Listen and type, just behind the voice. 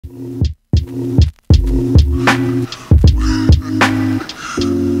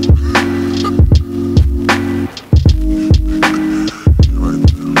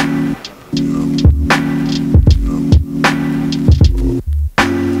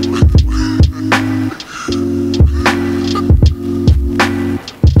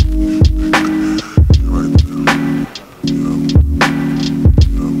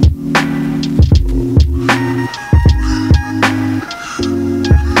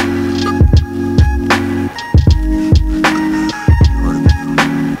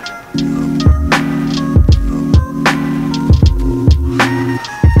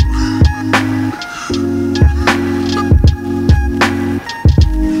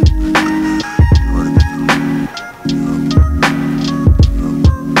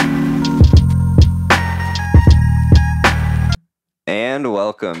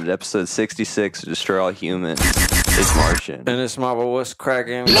Welcome to episode 66 of Destroy All Humans. It's Mrshn. And it's Mavo. What's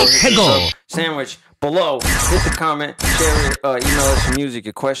cracking? Go. Sandwich below. Hit the comment. Share it. Email us your music,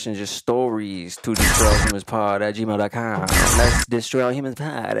 your questions, your stories to destroyallhumanspod@gmail.com. That's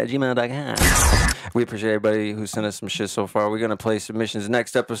destroyallhumanspod@gmail.com. We appreciate everybody who sent us some shit so far. We're going to play submissions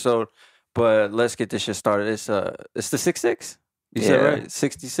next episode, but let's get this shit started. It's the 66? You said right?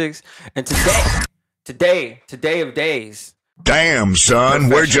 66. And today of days. Damn, son,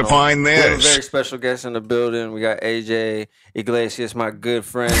 where'd you find this? We have a very special guest in the building. We got AJ Higlesias, my good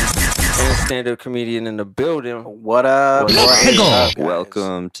friend and stand-up comedian in the building. What up?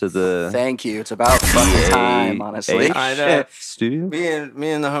 Welcome to the... Thank you. It's about fucking time, honestly. I know. Studio? Me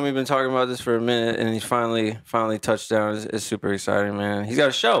and the homie been talking about this for a minute, and he's finally touched down. It's super exciting, man. He's got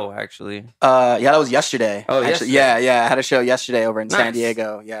a show, actually. Yeah, that was yesterday. Oh, actually, yesterday? Yeah. I had a show yesterday over in San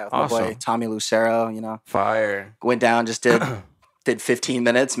Diego. Yeah, with Awesome. my boy Tommy Lucero, you know. Fire. Went down, just did 15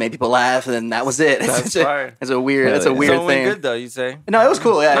 minutes, made people laugh, and then that was it. That's fire. It's a weird So thing. good, though, you say? No, it was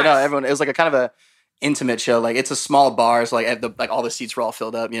cool. Yeah, Nice. no, everyone. It was like a kind of a intimate show. Like, it's a small bar, so all the seats were all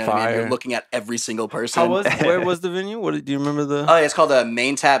filled up. You know what I mean? Fire. You're looking at every single person. Where was the venue? Do you remember the... Oh, yeah, it's called the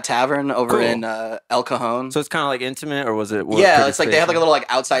Main Tap Tavern over Cool. in El Cajon. So it's kind of like intimate, or was it... Yeah, it's like they have like a little like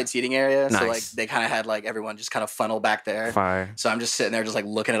outside seating area. So Nice. like they kind of had like everyone just kind of funnel back there. Fire. So I'm just sitting there just like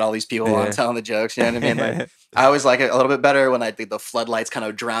looking at all these people Yeah. while I'm telling the jokes. You know what I mean? Like I always like it a little bit better when the floodlights kind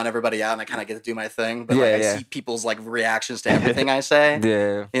of drown everybody out and I kind of get to do my thing. But Yeah, like yeah. I see people's like reactions to everything I say.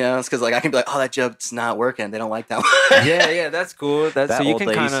 Yeah. You know, it's because like I can be like, oh, that joke's not working. They don't like that one. Yeah, that's cool. That so you old can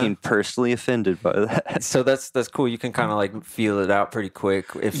lady kind of... seemed personally offended by that. So that's cool. You can kind of like feel it out pretty quick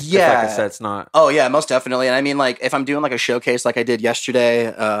if like Yeah. a set's not... Oh yeah, most definitely. And I mean, like if I'm doing like a showcase like I did yesterday,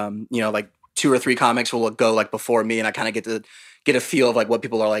 you know, like 2 or 3 comics will go like before me, and I kind of get a feel of like what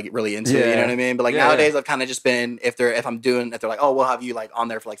people are like really into. Yeah. You know what I mean? But like Yeah, nowadays, I've kind of just been if they're like, oh, we'll have you like on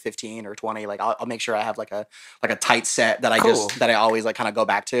there for like 15 or 20. Like I'll make sure I have like a tight set that Cool. that I always like kind of go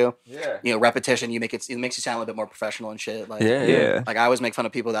back to. Yeah. You know, repetition. It makes you sound a little bit more professional and shit. Like Yeah. Like I always make fun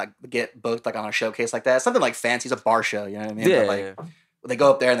of people that get booked like on a showcase like that. It's something like fancy. It's a bar show. You know what I mean? Yeah. But, like, they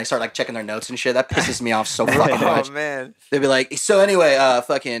go up there and they start like checking their notes and shit. That pisses me off so fucking much. Oh, man. They'd be like, so anyway,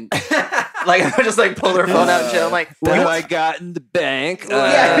 fucking, like, just like pull their phone out and shit. I'm like, What do I got in the bank?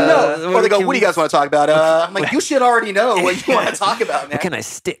 yeah, no. Or they go, what do you guys? guys want to talk about? I'm like, you should already know what you want to talk about, man. What can I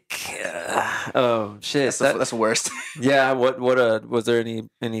stick? Oh shit! That's the worst. Yeah. What? Was there any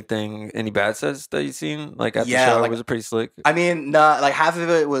bad sets that you seen? Like at the Yeah, show, like- was it pretty slick? I mean, not like half of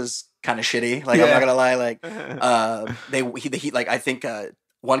it was kind of shitty. Like, I'm Yeah. not gonna lie. Like, he like I think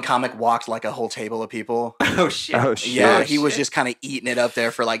one comic walked like a whole table of people. Oh shit! Oh, shit. Yeah, he was just kind of eating it up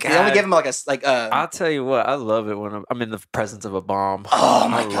there for like. They only God. gave him like I'll tell you what. I love it when I'm in the presence of a bomb. Oh,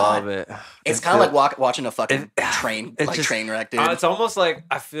 my I God. love it. It's I kind of feel- like watching a fucking train, it's like just- train wreck, dude. It's almost like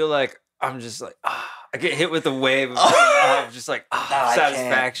I feel like I'm just like I get hit with a wave of just like I can't.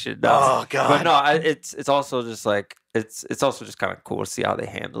 satisfaction. No. Oh, God. But no, it's also just like it's also just kind of cool to see how they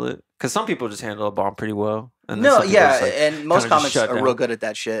handle it, because some people just handle a bomb pretty well. And then No, some people yeah, just, like, and most kinda just comics shut are down. real good at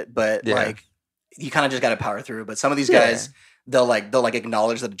that shit, but Yeah. like you kind of just got to power through. But some of these Yeah. guys, they'll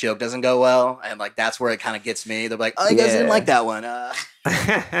acknowledge that the joke doesn't go well, and like that's where it kind of gets me. They're like, "Oh, you guys didn't Yeah. like that one."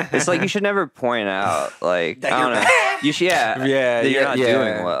 It's like you should never point out, like, That I don't you're know. bad. You should, that you're not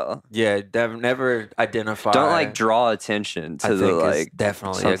doing well. Yeah, never identify. Don't like draw attention I to the think it's like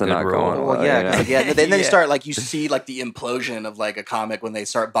definitely a something good not rule. going Well, well. yeah, you know? 'cause, like, yeah. Then you Yeah. start like you see like the implosion of like a comic when they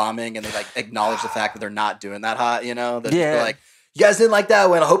start bombing and they like acknowledge the fact that they're not doing that hot. You know, that Yeah. they're like. You guys didn't like that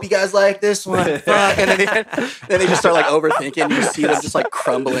one. I hope you guys like this one. Fuck. And then they just start like overthinking. You see them just like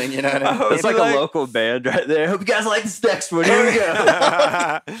crumbling. You know what I mean? That's like a local band right there. Hope you guys like this next one. Here we go.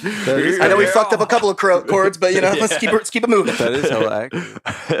 I know we fucked up a couple of chords, but you know, let's keep it moving. That is hella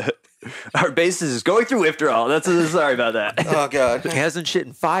accurate. Our bassist is going through withdrawal. Sorry about that. Oh god. He hasn't shit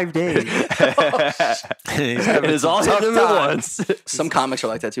in 5 days. It is all hit him at once. Some comics are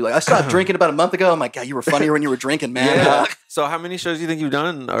like that too. Like I stopped drinking about a month ago. I'm like, God, you were funnier when you were drinking, man. Yeah. So how many shows do you think you've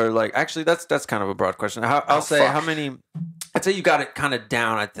done? Or like, actually, that's kind of a broad question. I'll say fuck. how many. I'd say you got it kind of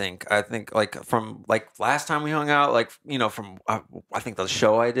down. I think like from like last time we hung out, like from I think the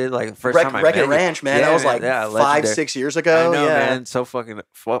show I did like first time I met Wreck-It you. Ranch, man. Yeah, that was man. like Yeah, 5-6 years ago. I know, yeah. man. So fucking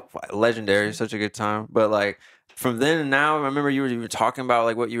legendary. Such a good time. But like from then and now, I remember you were talking about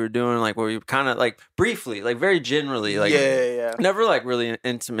like what you were doing, like what you kind of like briefly, like very generally, like yeah. never like really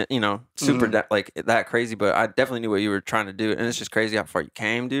intimate, super like that crazy. But I definitely knew what you were trying to do, and it's just crazy how far you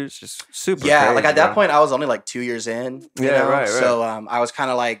came, dude. It's just super. Yeah, crazy, like at that point, I was only like 2 years in. You know? Right. So I was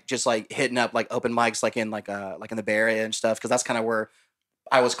kind of like just like hitting up like open mics like in the Bay Area and stuff because that's kind of where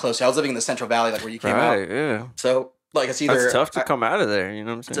I was close to. I was living in the Central Valley, like where you came out. Right. Yeah. So like it's either That's tough to come out of there. You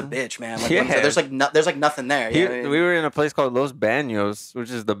know what I'm saying? It's a bitch, man. Like, Yeah. there's like nothing there. You know what I mean? We were in a place called Los Baños,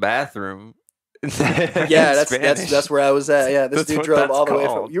 which is the bathroom. Yeah, that's where I was at. Yeah, this That's dude what drove that's all the way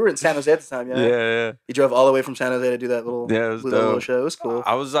called. from. You were in San Jose at the time, yeah. Yeah. He drove all the way from San Jose to do that little, Yeah, it was little dope. show. It was cool.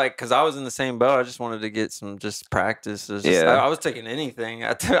 I was like, because I was in the same boat. I just wanted to get some just practice. It was just, Yeah. I was taking anything.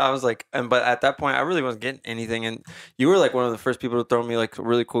 I was like, but at that point, I really wasn't getting anything. And you were like one of the first people to throw me like a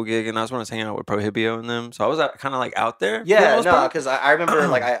really cool gig. And I was when I was hanging out with Prohibio and them. So I was kind of like out there. for the Yeah, most no, part. because I remember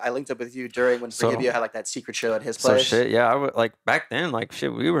like I linked up with you during when So- Prohibio had like that secret show at his So place. shit, yeah. I would like back then, like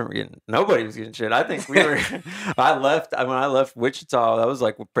shit. We weren't getting. Nobody was getting shit. I think we were. When I left Wichita, that was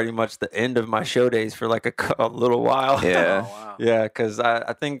like pretty much the end of my show days for like a little while. Yeah. Oh, wow. Yeah, because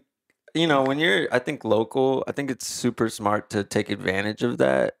I think when you're local, I think it's super smart to take advantage of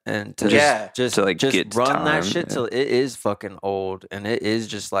that and to Yeah. just To, like, get run that time, shit yeah. till it is fucking old and it is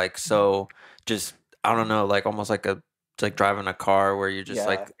just like so just I don't know, like almost like like driving a car where you're just Yeah.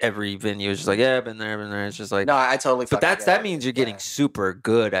 like every venue is just like I've been there. It's just like No, I totally. but fucking get that it. means you're getting Yeah. super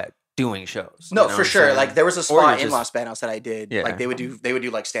good at doing shows. No, you know for what I'm sure. saying? Like there was a Or spot you're in just- Los Banos that I did. Yeah. Like they would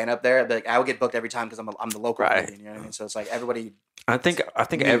do like stand up there. But like, I would get booked every time because I'm the local Right. comedian. You know what I mean? So it's like everybody. I think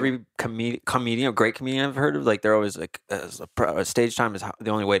New. every comedian, a great comedian I've heard of, like they're always like stage time is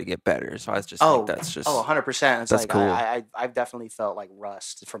the only way to get better. So I just think that's just 100%. It's that's like cool. I've definitely felt like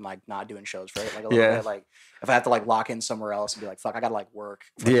rust from like not doing shows, right? Like a little Yeah. bit. Like if I have to like lock in somewhere else and be like, fuck, I gotta like work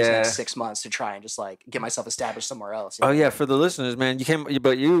for these Yeah. next 6 months to try and just like get myself established somewhere else. you Oh know? yeah, for the listeners, man,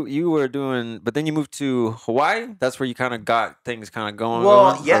 you were doing, but then you moved to Hawaii. That's where you kind of got things kind of going. Well,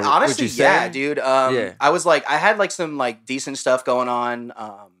 on, yeah, or would honestly, you say? yeah, dude. Yeah. I was like, I had like some like decent stuff going on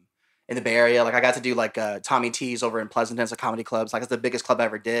in the Bay Area. Like I got to do like Tommy T's over in Pleasanton, a comedy clubs. Like it's the biggest club I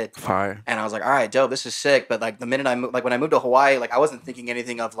ever did. Fire. And I was like, all right, dope, this is sick. But like the minute when I moved to Hawaii, like I wasn't thinking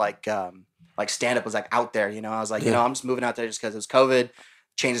anything of like stand up was like out there. You know, I was like, you Yeah. know, I'm just moving out there just because it was COVID.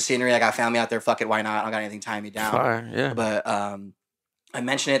 Change the scenery. I got family out there. Fuck it, why not? I don't got anything tying me down. Fire. Yeah. But I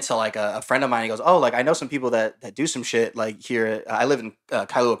mentioned it to like a friend of mine. He goes, "Oh, like I know some people that do some shit like here. I live in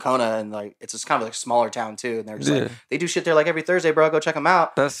Kailua Kona, and like it's just kind of like a smaller town too. And they're just Yeah. like they do shit there like every Thursday, bro. Go check them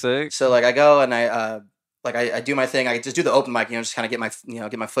out." That's sick. So like I go and I do my thing. I just do the open mic, just kind of get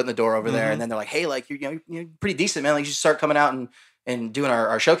my foot in the door over there. Mhm. And then they're like, "Hey, like you're pretty decent, man. Like you should start coming out and doing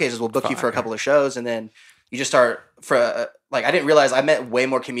our showcases. We'll book you for a Fire. couple of shows, and then you just start for like I didn't realize I met way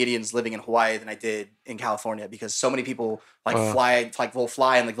more comedians living in Hawaii than I did in California because so many people like will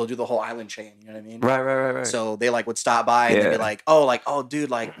fly and like they'll do the whole island chain. You know what I mean? Right. So they like would stop by and they'd be Yeah. like, oh, dude,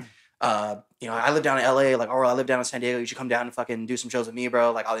 like, I live down in LA, like, or I live down in San Diego. You should come down and fucking do some shows with me,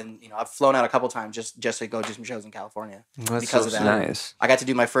 bro. Like, I've flown out a couple times just to go do some shows in California That's because so of that. Nice. I got to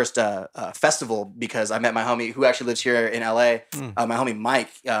do my first festival because I met my homie who actually lives here in LA. My homie Mike,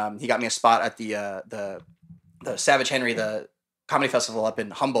 he got me a spot at the Savage Henry, the comedy festival up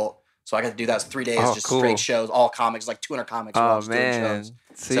in Humboldt. So I got to do that 3 days, Oh, just cool. straight shows, all comics, like 200 comics. Oh just doing man. shows.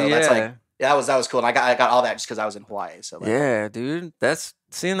 See, So yeah. that's like that was cool. And I got all that just because I was in Hawaii. So like, Yeah, dude. That's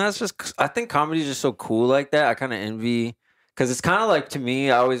just. I think comedy is just so cool like that. I kind of envy because it's kind of like to me.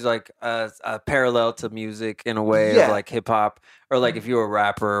 I always like a parallel to music in a way Yeah. of like hip hop or like if you're a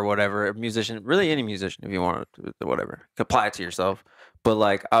rapper or whatever, a musician, really any musician if you want to, whatever, apply it to yourself. But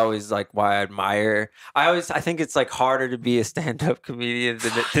like I always like why I admire. I think it's like harder to be a stand-up comedian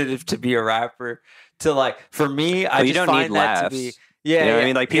than to be a rapper. To like for me, I Well, you just don't find need that laughs. to be. Yeah, You know what yeah, I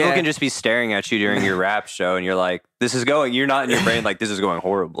mean? Like people yeah. can just be staring at you during your rap show and you're like, this is going, you're not in your brain like this is going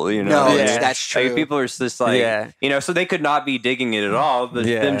horrible, you know? No, Yeah. that's true. Like people are just like, Yeah. so they could not be digging it at all, but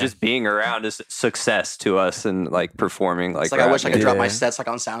Yeah. them just being around is success to us and like performing like it's like I wish I could Yeah. drop my sets like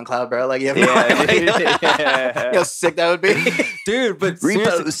on SoundCloud, bro. Like you have Yeah, no idea. yeah. You know how sick that would be. Dude, but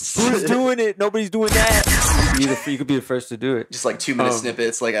Repost. seriously, who's doing it? Nobody's doing that. you could be the first to do it. Just like 2-minute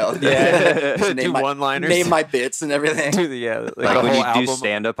snippets, like Yeah, just do one-liners. name my bits and everything. Do the like Like the when whole you album. do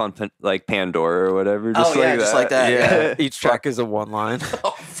stand up on like Pandora or whatever. Just just like that. Yeah. Each track is a one line.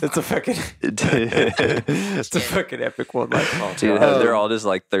 It's a fucking it's a fucking epic one line. Dude, they're all just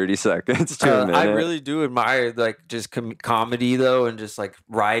like 30 seconds to a minute. I really do admire like just comedy though, and just like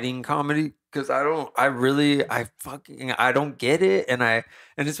writing comedy, because I don't get it, and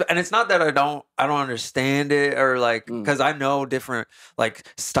it's not that I don't understand it, or like, because I know different like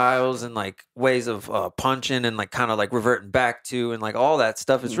styles and like ways of punching and like kind of like reverting back to, and like all that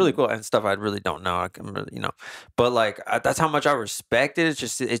stuff is really cool, and stuff I really don't know. I can really, but like that's how much I respect it. It's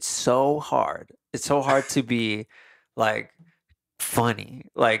just it's so hard. It's so hard to be like funny,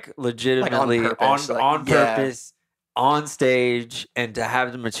 like legitimately like on purpose. On stage, and to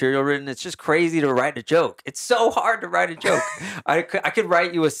have the material written. It's just crazy to write a joke. It's so hard to write a joke. I could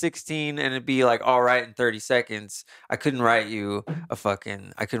write you a 16 and it'd be like all right in 30 seconds. I couldn't write you a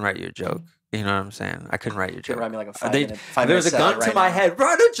joke. You know what I'm saying? I couldn't write your joke. Write me like a 5 There's a gun to my head.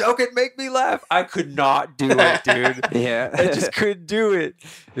 Write a joke and make me laugh. I could not do it, dude. Yeah, I just couldn't do it.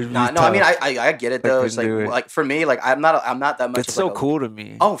 No. I mean, I get it though. It's like for me, like I'm not that much. It's so cool to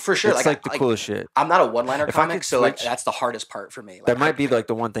me. Oh, for sure. It's like the coolest shit. I'm not a one-liner comic, so like that's the hardest part for me. Like, that might be like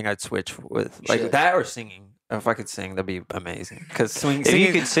the one thing I'd switch with, like that or singing. If I could sing, that'd be amazing. Because singing, if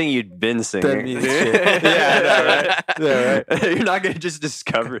you could sing, you'd been singing. Yeah, right. You're not gonna just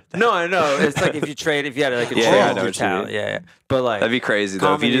discover that. No, I know. It's like if you had like a trade your talent. Yeah. But like that'd be crazy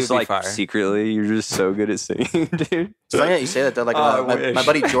though. If you just like secretly, you're just so good at singing, dude. It's funny that you say that though. Like my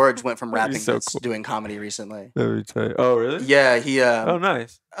buddy George went from rapping to doing comedy recently. Oh, really? Yeah, he. Oh,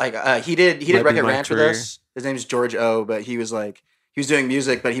 nice. Like he did Record Ranch with us. His name's George O, but he was doing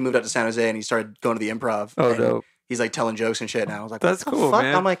music, but he moved up to San Jose and he started going to the Improv. Oh, dope. He's like telling jokes and shit now. I was like, that's what the cool, fuck?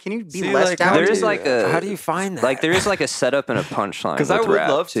 man. I'm like, can you be less talented? There is like how do you find that? Like there is like a setup and a punchline. Because I would rap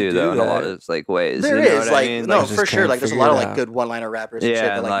love to too, do though, in that. a lot of like ways. There you know is what like I mean? no, Like, for sure. Like there's a lot of like good one-liner rappers and shit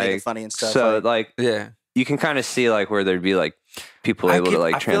that like make it funny and stuff. So like yeah, you can kind of see like where there'd be like people able to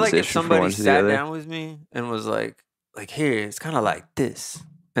like I feel transition like if from somebody one to the sat other. down with me and was like here, it's kind of like this,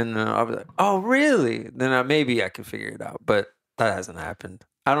 and I'll be like, oh really? Then maybe I could figure it out, but that hasn't happened.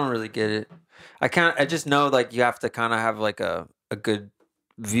 I don't really get it. I just know like you have to kind of have like a good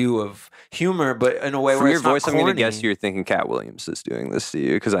view of humor, but in a way From where your it's not voice, I'm going to corny. guess you're thinking Cat Williams is doing this to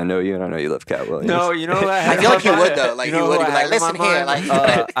you, because I know you and I know you love Cat Williams. No, you know what? I feel like you would though. Like you would be like, listen here,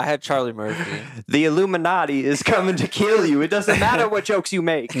 like I had Charlie Murphy. The Illuminati is coming to kill you. It doesn't matter what jokes you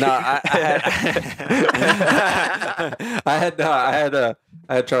make. No, I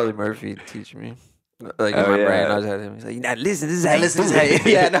had Charlie Murphy teach me. Like in my brain, I was had him. He's like, "Now listen, this is how you do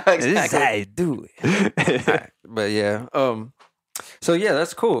it." Yeah, no, exactly. This is how you do it. Right. But yeah, so yeah,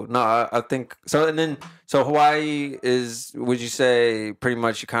 that's cool. No, I think so. And then so Hawaii is, would you say, pretty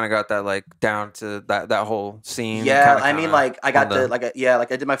much you kind of got that like down to that whole scene? Yeah, I mean, like I got like I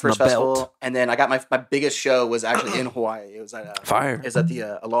did my first festival, and then I got my biggest show was actually in Hawaii. It was at Fire. It was at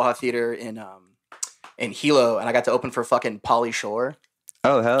the Aloha Theater in Hilo, and I got to open for fucking Pauly Shore.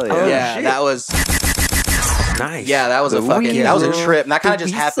 Oh hell yeah! Oh, Yeah, shit. that was Nice. Yeah, that was a fucking that was a trip, and that kind of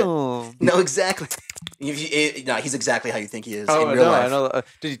just happened. Weasel. No, exactly. No, he's exactly how you think he is Oh, in real no, life. I know.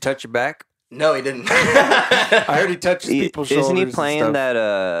 Did he touch your back? No, he didn't. I heard he touches people's shoulders. Isn't he and playing stuff.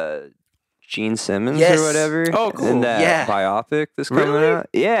 that Gene Simmons Yes. or whatever? Oh, cool. In that Yeah. biopic that's coming Really? out?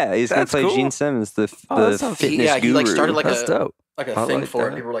 Yeah, he's going to That's play cool. Gene Simmons, the that sounds- fitness Yeah, he guru. like started like That's dope. a I thing like for it.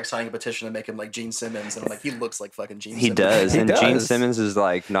 that. People were like signing a petition to make him like Gene Simmons, and I'm like, he looks like fucking Gene He Simmons. does, He and Gene does. Simmons is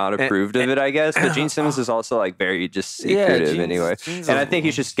like not approved of it, I guess. But Gene Simmons is also like very just secretive Gene's- anyway. Gene's And a- I think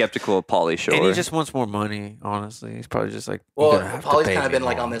he's just skeptical of Pauly Shore. And he just wants more money, honestly. He's probably just like, Well, you're gonna have to Pauly's pay kind of me been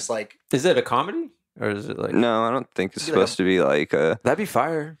like more. on this like. Is it a comedy? Or is it like... No, I don't think it's Be like supposed to be like a. That'd be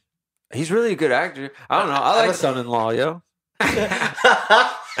fire. He's really a good actor. I don't know. I like Son-in-Law, yo.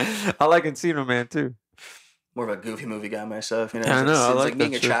 I like Encino Man, too. More of a goofy movie guy myself, you know. I know, It's I like like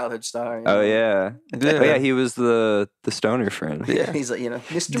being that a shit. childhood star. You Oh know? yeah. Yeah. Oh yeah. He was the stoner friend. Yeah. He's like, you know,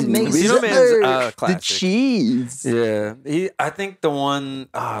 Mr. Encino Man's Mason. classic. cheese. Yeah. I think the one...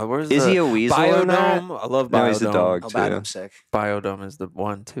 where's Is the... he a weasel in that? Biodome? I love Biodome. No, he's a dog Oh, too. bad, I'm sick. Biodome is the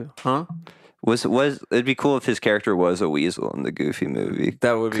one, too. Huh? Was it'd be cool if his character was a weasel in the Goofy movie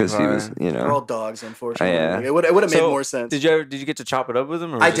That would be because he was, fire. you They're all know. dogs, unfortunately. Yeah. Like, it would have made So, more sense. Did you get to chop it up with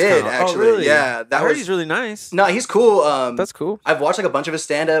him? Or I just did, kinda- actually. Oh, really? Yeah, that I heard was- he's really nice. No, he's cool. That's cool. I've watched like a bunch of his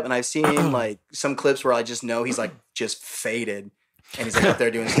stand up, and I've seen like some clips where I just know he's like just faded, and he's like up there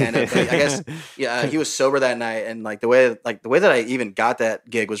doing stand up. I guess he was sober that night, and like the way that I even got that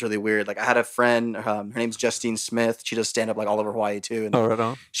gig was really weird. Like I had a friend, her name's Justine Smith. She does stand up like all over Hawaii too, and Oh, right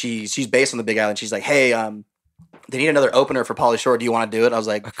on. she's based on the Big Island. She's like, hey, they need another opener for Pauly Shore. Do you want to do it? I was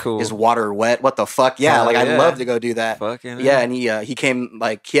like, Cool. Is water wet? What the fuck? Yeah, like I'd love to go do that. Fucking yeah, and he came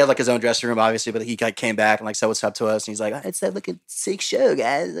like he had like his own dressing room obviously, but he like came back and like said what's up to us, and he's like, it's that like a sick show,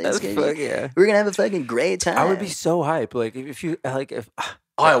 guys. Like, we're gonna have a fucking great time. I would be so hyped. Like if you like if.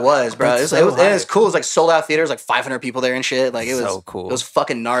 Oh, it was, bro. It was cool. It was like sold out theaters, like 500 people there and shit. Like it was so cool. It was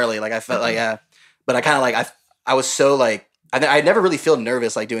fucking gnarly. Like I felt like but I kind of like I was so like I never really feel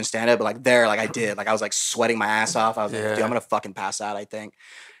nervous like doing stand up, but like there, like I did. Like I was like sweating my ass off. I was like, dude, I'm gonna fucking pass out. I think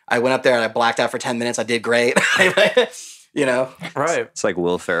I went up there and I blacked out for 10 minutes. I did great. You know, right? It's like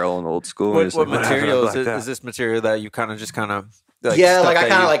Will Ferrell in old school. What material is this material that you kind of just kind of? Like, like I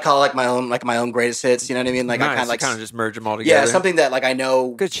kind of like call like my own greatest hits. You know what I mean? Like I kind of just merge them all together. Yeah, something that like I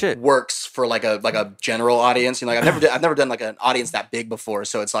know good shit works for like a general audience. You know, like I've never done like an audience that big before.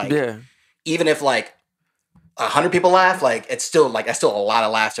 So it's like even if like 100 people laugh, like it's still like a lot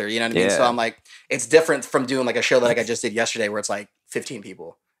of laughter. You know what I mean? So I'm like, it's different from doing like a show that like I just did yesterday where it's like 15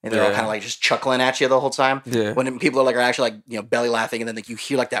 people. And they're all kind of like just chuckling at you the whole time. Yeah. When people are actually like, belly laughing, and then like you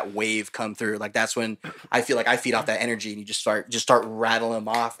hear like that wave come through. Like that's when I feel like I feed off that energy, and you just start rattling them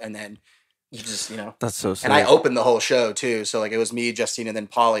off, and then you just That's so sick. And I opened the whole show too, so like it was me, Justine, and then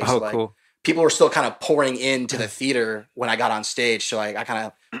Pauly. So like cool. People were still kind of pouring into the theater when I got on stage. So like I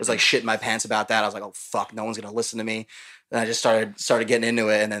kind of was like shitting my pants about that. I was like, oh fuck, no one's gonna listen to me. And I just started getting into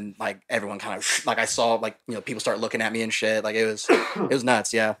it, and then like everyone kind of like I saw like people start looking at me and shit. Like it was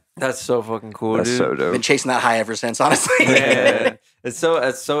nuts. Yeah, that's so fucking cool. That's dude. so dope. Been chasing that high ever since, honestly. Yeah, it's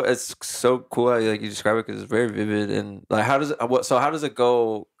so cool how like you describe it because it's very vivid. And like how does it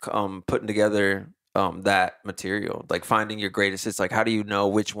go putting together that material, like finding your greatest hits? Like how do you know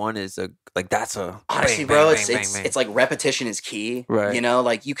which one is honestly, bro? It's like repetition is key, right?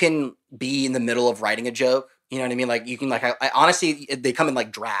 Like you can be in the middle of writing a joke. You know what I mean? Like you can I honestly, they come in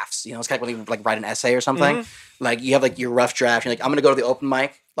like drafts. It's kind of when you like write an essay or something. Mm-hmm. Like you have like your rough draft. You're like, I'm gonna go to the open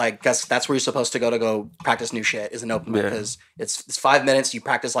mic. Like that's where you're supposed to go practice new shit. Is an open mic because it's 5 minutes. You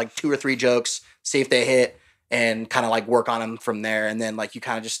practice like 2 or 3 jokes, see if they hit, and kind of like work on them from there. And then like you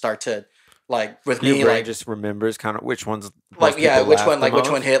kind of just start to like with your me brain like just remembers kind of which ones like which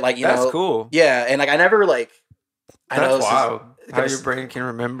one hit like that's cool. Yeah, and like I never like that's wild. How your brain can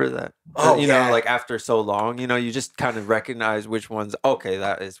remember that. Oh, like after so long, you just kind of recognize which ones. Okay,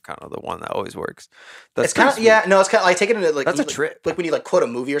 that is kind of the one that always works. It's kind of it's kind of like taking it like that's a trip. Like when you like quote a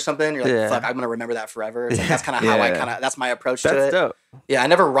movie or something, you're like, fuck, I'm gonna remember that forever. It's like, that's kind of how I that's my approach to it. That's dope. Yeah, I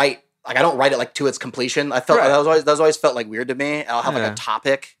never write. Like I don't write it like to its completion. I felt that was always felt like weird to me. I'll have like a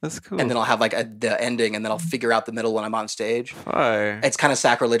topic, that's cool, and then I'll have like the ending, and then I'll figure out the middle when I'm on stage. Fire. It's kind of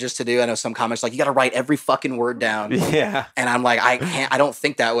sacrilegious to do. I know some comics like you got to write every fucking word down. Yeah, and I'm like I don't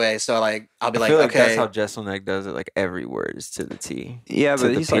think that way. So like I'll be like, okay, that's how Jesselneck does it. Like every word is to the T. Yeah,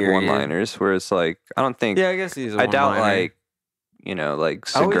 but he's like one-liners, where it's like I don't think. Yeah, I guess he's. I doubt like. Like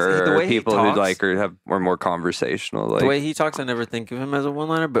Segura or people who like are more conversational. Like the way he talks, I never think of him as a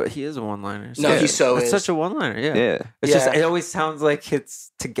one-liner, but he is a one-liner. So he's it's such a one-liner. Yeah. It's just it always sounds like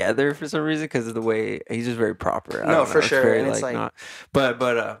it's together for some reason because of the way he's just very proper. No, for sure. Very, and it's like not,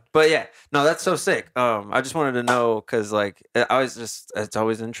 but yeah, no, that's so sick. I just wanted to know because like it's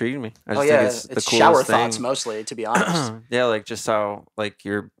always intrigued me. I just think it's the coolest shower thing. Thoughts mostly, to be honest. Yeah, like just how like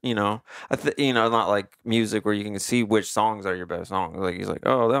you're not like music where you can see which songs are your best songs. Like he's like,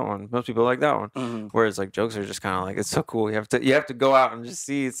 oh, that one. Most people like that one. Mm-hmm. Whereas like jokes are just kind of like it's so cool. You have to go out and just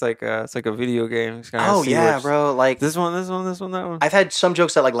see. It's like a video game. Bro. Like this one, that one. I've had some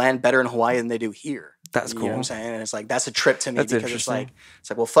jokes that like land better in Hawaii than they do here. That's cool. You know what I'm saying? And it's like that's a trip to me because it's like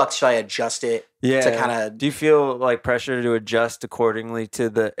well, fuck, should I adjust it? Yeah. To kind of. Do you feel like pressure to adjust accordingly to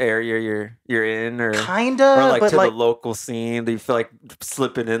the area you're in, or kinda, or like but to the local scene? Do you feel like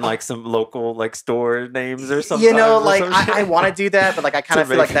slipping in like some local like store names or something? Like I want to do that, but like I kind of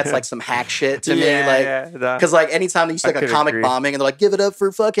feel like that's like some hack shit to me. Like because like anytime you see like a comic bombing and they're like, give it up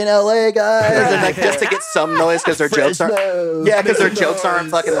for fucking LA guys, and like just to get some noise because their jokes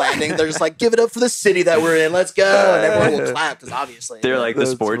aren't fucking landing. They're just like, give it up for the city that we're in. Let's go, and everyone will clap because obviously they're like the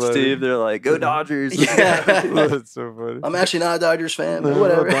sports team. They're like, go Dodgers. Yeah. That's so funny. I'm actually not a Dodgers fan, but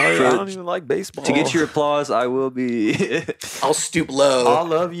whatever. I don't even like baseball. To get your applause, I will be. I'll stoop low. I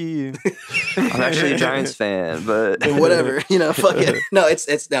love you. I'm actually a Giants fan, but whatever. Fuck it. No,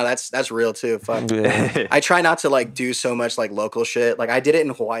 that's real too. Fuck. Yeah. I try not to like do so much like local shit. Like I did it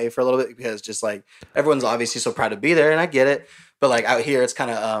in Hawaii for a little bit because just like everyone's obviously so proud to be there, and I get it. But like out here, it's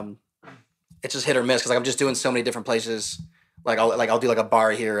kind of it's just hit or miss because like I'm just doing so many different places. Like I'll do like a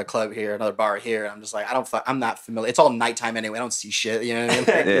bar here, a club here, another bar here. And I'm just like I'm not familiar. It's all nighttime anyway. I don't see shit. You know what I mean?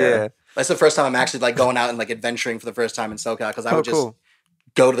 Like, yeah. That's the first time I'm actually like going out and like adventuring for the first time in SoCal because I would just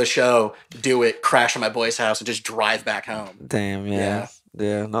go to the show, do it, crash at my boy's house, and just drive back home. Damn, yeah.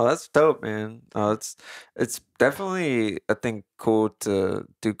 No, that's dope, man. It's definitely, I think, cool to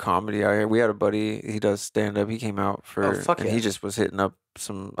do comedy out here. We had a buddy, he does stand up. He came out and he just was hitting up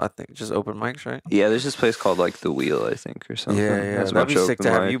some, I think, just open mics, right? Yeah, there's this place called like The Wheel, I think, or something. Yeah. Has a That'd bunch be of sick open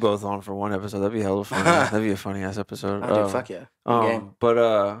to have mic. you both on for one episode. That'd be hella funny. That'd be a funny ass episode. Oh, dude, fuck yeah.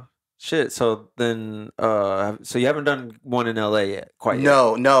 But shit. So then, so you haven't done one in LA yet, quite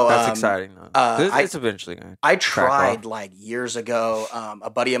yet. No. That's exciting though. It's eventually gonna. I tried like years ago. A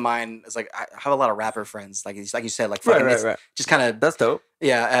buddy of mine is like, I have a lot of rapper friends. Like you said, like fucking, Right. just kind of. That's dope.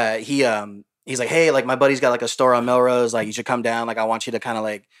 Yeah. He's like, hey, like my buddy's got like a store on Melrose. Like you should come down. Like I want you to kind of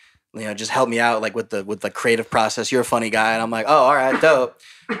like, just help me out like with the creative process. You're a funny guy, and I'm like, oh, all right, dope.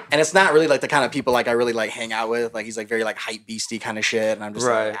 And it's not really like the kind of people like I really like hang out with. Like he's like very like hype beastie kind of shit, and I'm just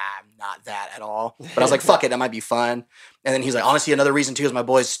like, I'm not that at all. But I was like, fuck it, that might be fun. And then he's like, honestly, another reason too is my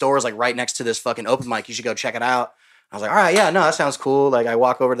boy's store is like right next to this fucking open mic. You should go check it out. I was like, all right, yeah, no, that sounds cool. Like I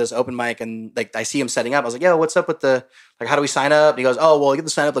walk over to this open mic and like I see him setting up. I was like, yo, what's up with how do we sign up? And he goes, oh, well, you get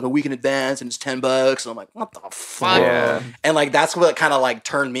to sign up like a week in advance and it's $10. And I'm like, what the fuck? Yeah. And like that's what kind of like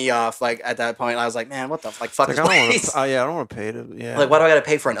turned me off. Like at that point, I was like, man, what the fuck this place? I don't want to pay to. Yeah. Like, why do I got to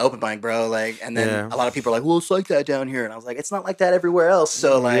pay for an open mic, bro? Like, and then a lot of people are like, well, it's like that down here. And I was like, it's not like that everywhere else.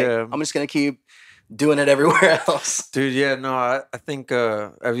 So like, I'm just gonna keep doing it everywhere else. Dude, yeah, no, I think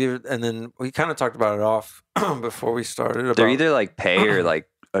have you? And then we kind of talked about it off before we started. They're either like pay or like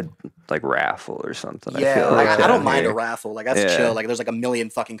a raffle or something. Yeah, I feel like I don't down mind here. a raffle. Like that's chill. Like there's like a million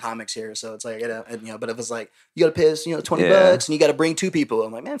fucking comics here, so it's like but if it's like you gotta pay us $20 and you gotta bring 2 people,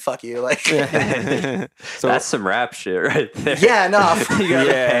 I'm like, man, fuck you. Like So that's some rap shit right there. yeah, no, you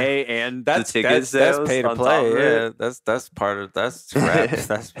gotta pay and that's the ticket that's sales pay to on top play. of it. Yeah, that's part of that's rap.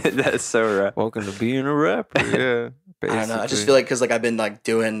 That's so rap. Welcome to being a rapper. Yeah, I don't know. I just feel like because like I've been like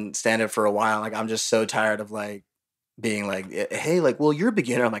doing stand up for a while, like I'm just so tired of like being like, hey, like, well, you're a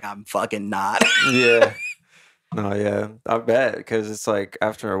beginner. I'm like, I'm fucking not. Yeah. No, yeah, I bet, because it's like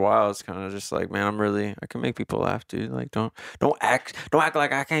after a while, it's kind of just like, man, I can make people laugh, dude. Like, don't act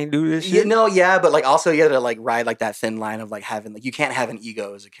like I can't do this shit. But like also you gotta like ride like that thin line of like having like you can't have an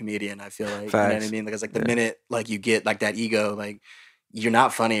ego as a comedian. I feel like Facts. you know what I mean. Because like the minute like you get like that ego, like you're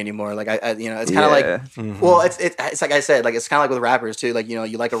not funny anymore. Like I it's kind of like well, it's like I said, like it's kind of like with rappers too. Like you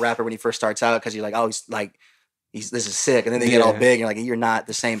like a rapper when he first starts out because you're like, oh, this is sick, and then they get all big, and like you're not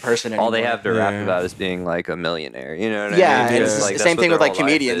the same person anymore. All they have to rap about is being like a millionaire. You know what I mean? And it's like, the same thing with like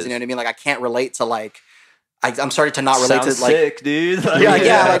comedians. You know what I mean? Like I can't relate to like. I'm starting to not relate Sounds to like sick, dude. Like,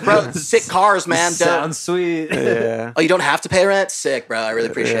 like bro, sick cars, man. Sounds sweet. Yeah. Oh, you don't have to pay rent? Sick, bro. I really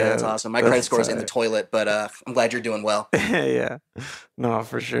appreciate it. That's awesome. My credit score is in the toilet, but I'm glad you're doing well. Yeah. No,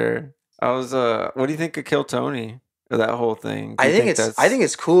 for sure. I was. What do you think of Kill Tony? Or that whole thing? I think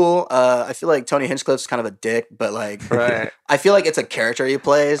it's cool. I feel like Tony Hinchcliffe's kind of a dick, but like, right. I feel like it's a character he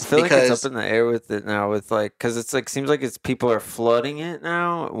plays. I feel like it's up in the air with it now, with like, because it's like seems like it's people are flooding it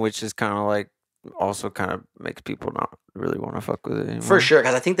now, which is kind of like also kind of makes people not really want to fuck with it anymore. For sure,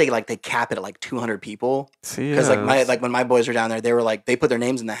 because I think they cap it at like 200 people. Because when my boys were down there, they were like they put their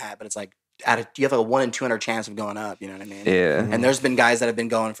names in the hat, but it's like you have like a 1 in 200 chance of going up. You know what I mean? Yeah. And there's been guys that have been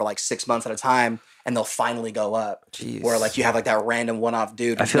going for like 6 months at a time, and they'll finally go up. Jeez. Where like you have like that random one-off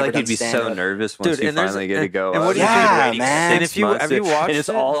dude. I feel like you'd be so nervous once you finally get to go up. Yeah, man. And if you have you watched and it's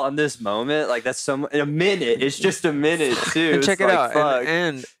all on this moment, like that's in a minute. It's just a minute too. And check it out.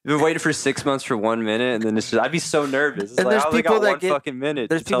 And you've been waiting for 6 months for 1 minute, and then it's just I'd be so nervous. It's and like, there's I only people got that one get fucking minute.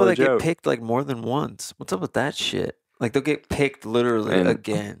 There's people that get picked like more than once. What's up with that shit? Like they'll get picked literally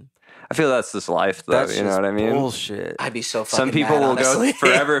again. I feel that's just life, though. That's you know what I mean? Bullshit. I'd be so fucking Some people mad, will honestly. go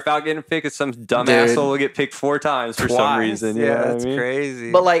forever without getting picked, and some dumb asshole will get picked 4 times for some reason. You know what that's I mean?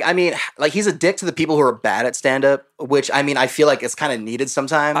 crazy. But like, I mean, like he's a dick to the people who are bad at stand-up, which I mean, I feel like it's kind of needed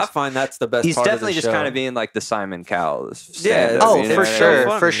sometimes. I find that's the best. He's part definitely of the just show. kind of being like the Simon Cowell. Yeah. Oh, you know for what I sure, mean?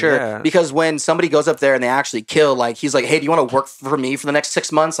 funny, for sure. yeah. Because when somebody goes up there and they actually kill, like he's like, "Hey, do you want to work for me for the next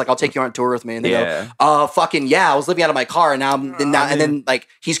 6 months? Like, I'll take you on tour with me." And they go, fucking yeah, I was living out of my car, and now and then like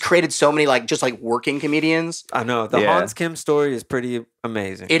he's created so many like just like working comedians. I know the Hans Kim story is pretty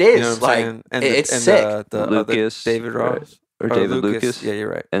amazing. It is, you know what I'm like, saying? And it's and sick. The Lucas, other David Ross or David Lucas. Yeah, you're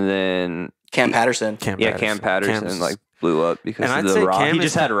right. And then Cam Patterson. Cam Patterson like blew up because And of I'd the say rock. Cam He is-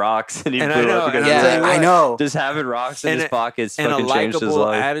 just had rocks and he And blew I know, up because and of I'll tell that. you what, I know. Just having rocks in his pockets and a fucking changed his likable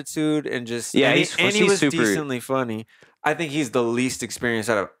life. attitude and just Yeah, and he's he was super- decently funny. I think he's the least experienced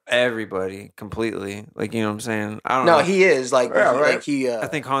out of everybody completely. Like, you know what I'm saying? I don't know. No, he is like, Yeah, right. like he. I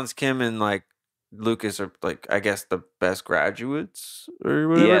think Hans Kim and like Lucas are like, I guess, the best graduates or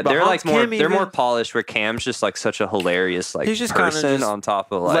whatever. Yeah, But they're like Hans more. Kim They're more even- polished. Where Cam's just like such a hilarious like He's just kinda person just on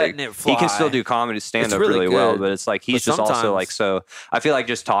top of like letting it he can still fly. do comedy stand It's up really really well. good. But it's like he's But just also sometimes- like so. I feel like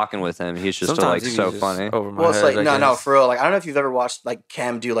just talking with him, he's just Sometimes like he so was just funny. Over my Well, it's head, like I no, guess. for real. Like I don't know if you've ever watched like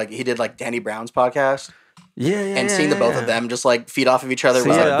Cam do like he did like Danny Brown's podcast and seeing the both of them just like feed off of each other See,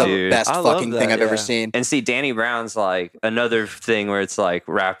 was yeah, like the dude. best I love fucking that, thing I've ever yeah. seen. And see, Danny Brown's like another thing where it's like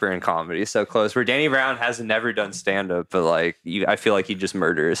rapper and comedy so close. Where Danny Brown has never done stand up, but like I feel like he'd just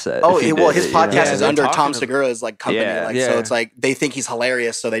murder a set. Oh, if he well, did his it, you know? podcast Yeah, is they're under Tom talking to- Segura's like company. Yeah. Like Yeah. so, it's like they think he's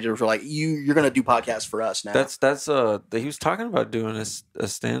hilarious, so they just were like, you're gonna do podcasts for us now. That's he was talking about doing a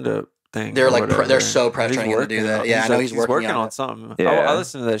stand up thing. They're or like whatever. they're so He's pressuring him to working do that. on- Yeah, I know he's working on on it. something. Yeah. I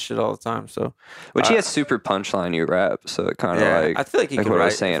listen to that shit all the time. So, Which he has super punchline rap, so it kind of like I feel like he like can what I write.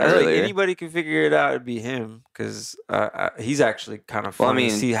 was saying I feel like earlier. anybody can figure it out. It'd be him because he's actually kind of Well, funny.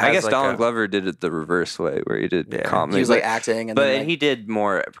 I mean, He I has guess like Donald a- Glover did it the reverse way, where he did Yeah. comedy. He was like acting, and but then, like, he did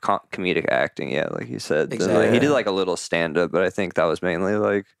more comedic acting, yeah, like you said. than, Exactly. like, he did like a little stand up, but I think that was mainly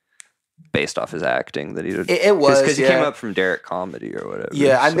like based off his acting that he did. it was because he yeah. came up from Derek Comedy or whatever.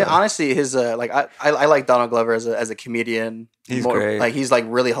 Yeah, I mean, so. honestly, his like I like Donald Glover as a comedian. He's more, great. Like he's like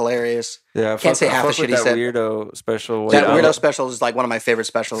really hilarious. Yeah, Can't say half the fuck shit with he that said. weirdo special. That I weirdo love- special is like one of my favorite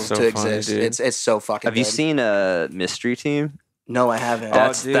specials So to funny, exist. dude. It's so fucking. Have you good. seen a Mystery Team? No, I haven't.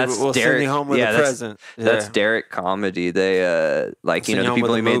 That's- Dude, that's we'll send Derek- you home with yeah, a that's- present. That's Yeah. Derek Comedy. They like Send you you know the home people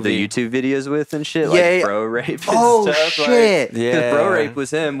with he a made the movie. YouTube videos with and shit, Yeah, like yeah. Bro Rape. And Oh stuff, shit! Like, 'cause Yeah. Bro Rape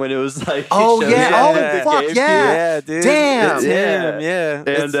was him when it was like. he Oh, showed yeah. it Oh, at the fuck, game. yeah. Yeah, dude. Damn. It's him. Yeah. And,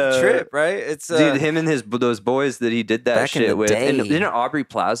 It's a trip, right? It's Dude, him and those boys that he did that Back in shit the with. And day. didn't Aubrey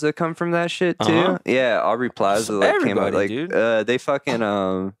Plaza come from that shit too? Uh-huh. Yeah, Aubrey Plaza like came out Everybody, like dude. they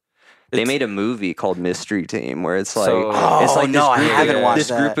fucking they It's- made a movie called Mystery Team where it's like So- it's Oh, like no, I this group, haven't watched this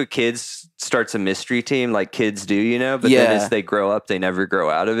group that. of kids starts a mystery team like kids do, you know, but then Yeah. as they grow up they never grow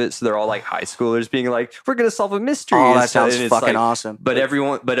out of it, so they're all like high schoolers being like, we're gonna solve a mystery. Oh, And that sounds it's fucking like- awesome. But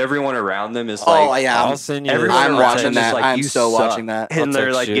everyone around them is Oh like yeah, I'll send you. everyone I'm around watching them is that. like, I'm you so suck. watching that. and they're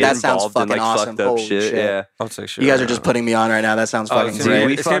text like you. getting That sounds involved in like fucking awesome. fucked up Holy shit. shit. Yeah. I'll text you. You guys right are just now. putting me on right now. That sounds fucking it's dude, gonna great. be-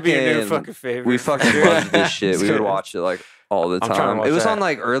 we it's gonna be a new fucking- fucking favorite. We fucking loved this shit. It's We would good. watch it like all the I'm trying to time. watch It was that. on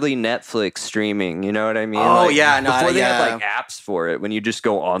like early Netflix streaming. You know what I mean? Oh, Like, yeah, no, before they yeah. had like apps for it, when you just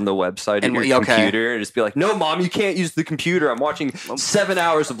go on the website And of your okay. computer and just be like, "No, mom, you can't use the computer. I'm watching 7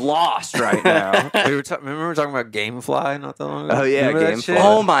 hours of Lost right now." Remember we were talking about GameFly not that long ago? Oh, yeah, Remember that GameFly. shit?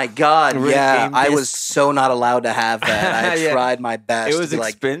 Oh my god, Rick yeah! Game I was Disc. so not allowed to have that. I Yeah. tried my best. It was to be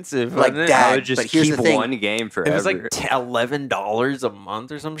like, expensive. like wasn't it? that. I would just but here's keep the thing. one game forever. It was like $11 a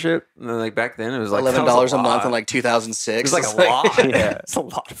month or some shit. And then like back then it was like $11 a month lot. in like 2006. It was like It's a lot. Yeah. It's a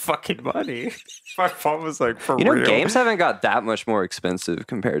lot of fucking money. My phone was like, for you know, real. games haven't got that much more expensive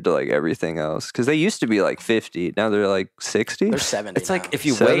compared to like everything else because they used to be like 50. Now they're like 60. They're 70. It's like now. if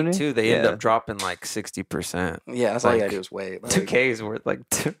you 70? wait too, they end Yeah. up dropping like 60%. yeah, that's all you like, gotta do is wait. Like, 2K is worth like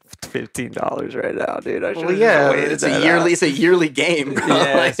 $15 right now, dude. I well, should yeah, it's a yearly. It's a yearly game. Bro.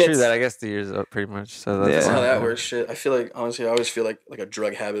 Yeah, Like, it's true that I guess the year's up pretty much. So that's Yeah. That's how fine. that works. Shit, I feel like honestly, I always feel like a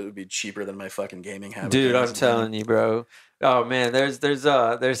drug habit would be cheaper than my fucking gaming habit. Dude, I'm telling you, bro. Oh man, there's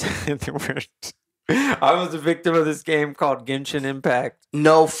I was a victim of this game called Genshin Impact.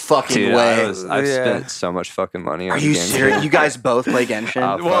 No fucking Dude, way. I've Yeah. spent so much fucking money on Are you Genshin. serious? You guys both play Genshin?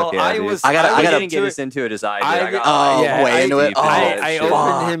 Oh, Well, fuck yeah, I dude. was- I gotta- He I gotta- didn't get as into it as I did. I- I got oh, yeah, way I- into it. deep Oh, I shit.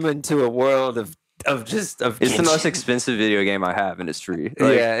 opened him into a world of It's the Genshin. most expensive video game I have, and it's free.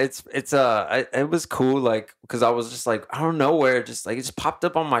 Yeah, it was cool, like, because I was just like, I don't know where, it just popped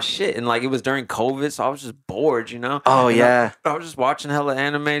up on my shit, and like it was during COVID, so I was just bored, you know. Oh And yeah. I was just watching hella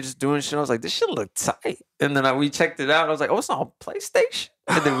anime, just doing shit. I was like, this shit look tight, and then we checked it out. I was like, oh, it's on PlayStation,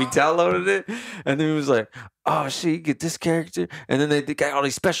 and then we downloaded it, and then it was like, oh shit, you get this character, and then they got all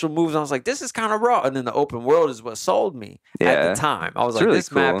these special moves. I was like, this is kind of raw, and then the open world is what sold me at Yeah. the time. I was It's like, really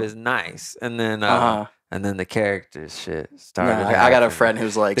this map cool. is nice, and then Uh-huh. and then the characters shit No, started. I got a happening. friend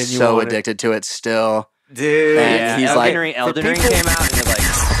who's like Then you so want it. addicted to it still. dude. And Yeah, he's Elden like- Ring, for Elden Ring people- came out and it like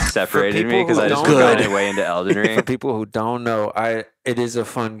separated me people because who I just don't got know- way into Elden For Ring. people who don't know, it is a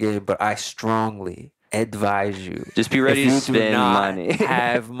fun game, but I strongly advise you. Just be ready if to you spend do not money.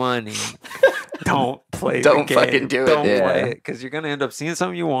 have money, don't play. Don't the game. fucking do it. Don't Yeah. play it because you're gonna end up seeing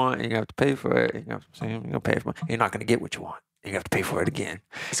something you want, and you have to pay for it. You're gonna pay for it. You're not gonna get what you want. You have to pay for it again.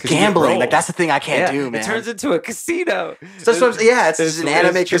 It's gambling. Like that's the thing I can't do, man. It turns into a casino. So it's an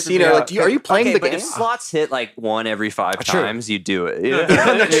anime casino. Like, are you playing the but game? if slots hit like one every 5 times, you do it. You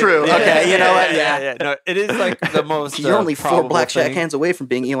know? True. Okay, you know what? Yeah. No, it is like the most. You're only 4 blackjack thing. hands away from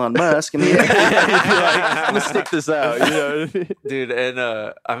being Elon Musk. I mean, I'm gonna stick this out, you know. Dude. And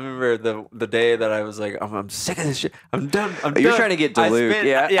I remember the day that I was like, I'm sick of this shit. I'm done. You're trying to get Duluth,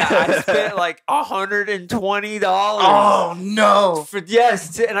 I spent like $120. oh no!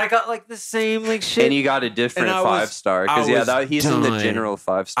 And I got like the same like shit. And you got a different 5-star because he's in the general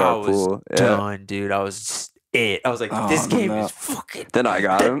 5-star pool. Done, dude. I was I was like, this game is fucking. Then I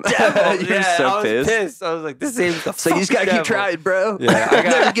got him. You're so pissed. I was like, this game's the. So you just gotta keep trying, bro. Yeah, I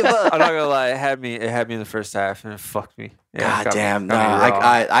never give up. I'm not gonna lie. It had me in the first half, and it fucked me. Yeah, God damn, no,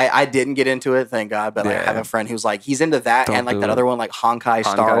 I didn't get into it, thank God. But like, I have a friend who's like, he's into that and like that other one, like Honkai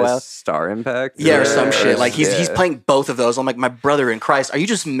Star Impact, or some shit. Like he's playing both of those. I'm like, my brother in Christ, are you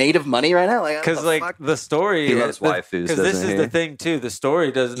just made of money right now? Like, because like the story, he loves waifus. Because this is the thing too. The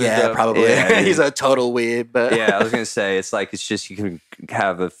story doesn't. Yeah, probably. Yeah, he's a total weeb. But yeah, I was gonna say it's just you can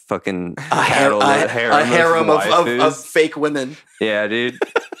have a fucking harem of fake women. Yeah, dude,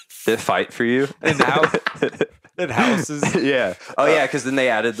 they fight for you. And now. And houses. Yeah. Oh yeah, because then they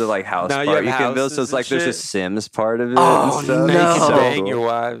added the like house now part you can build. So it's like there's a Sims part of it. Oh and stuff. no! You can bang your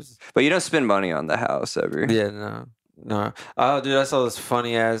wives, but you don't spend money on the house ever. Yeah, no. Oh, dude, I saw this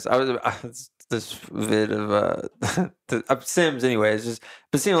funny ass. This vid of Sims. Anyway, it's just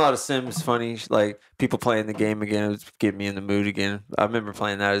been seeing a lot of Sims funny like people playing the game again. It was getting me in the mood again. I remember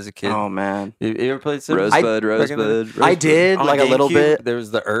playing that as a kid. Oh man, you ever played Sims? Rosebud. I did on like GameCube, a little bit. There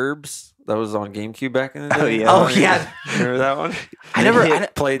was the Herbs. That was on GameCube back in the day. Oh yeah. Remember that one? I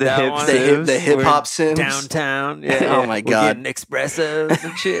played the that hip one. The hip hop Sims downtown. Yeah. Oh my God. We're getting espressos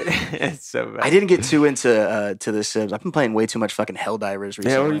and shit. It's so bad. I didn't get too into to the Sims. I've been playing way too much fucking Helldivers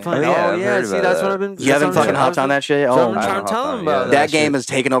recently. Yeah, what are you playing? Oh, yeah. See, that's what I've been. You haven't fucking hopped on that shit? Oh, I'm I trying to tell them about that game has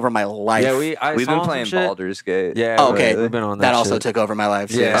taken over my life. Yeah, we've been playing Baldur's Gate. Yeah. Oh, okay. We've been on that. That also took over my life.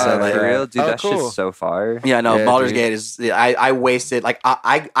 Yeah. So, Like, for real, dude. Oh, That cool. shit's so fire. Yeah, no. Yeah, Baldur's dude. Gate is. I wasted like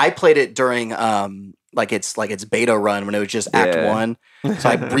I played it during like its beta run when it was just Act 1. So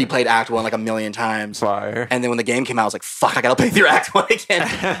I replayed Act 1 like a million times. Fire. And then when the game came out, I was like, "Fuck, I gotta play through Act 1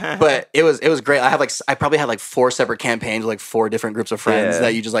 again." But it was great. I probably had like 4 separate campaigns, with like 4 different groups of friends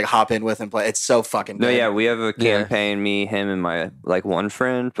that you just like hop in with and play. It's so fucking good. No, yeah, we have a campaign, me, him, and my like one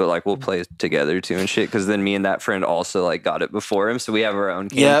friend, but like we'll play together too and shit. Because then me and that friend also like got it before him, so we have our own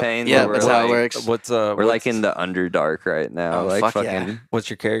campaign. Yeah, where that's we're, how it like, works. We're like in the Underdark right now. Oh, like fuck fucking. yeah. What's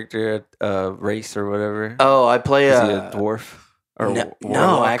your character race or whatever? Oh, I play Is he a dwarf? Or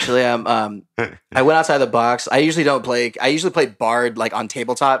no, actually, I went outside the box. I usually don't play. I usually play Bard like on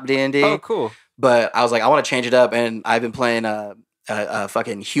tabletop D&D. Oh, cool. But I was like, I want to change it up, and I've been playing a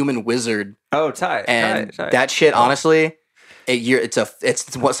fucking human wizard. Oh, tight. And that shit, honestly,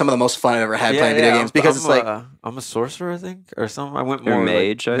 it's some of the most fun I've ever had playing video games because it's like I'm a sorcerer, I think, or something. I went Or more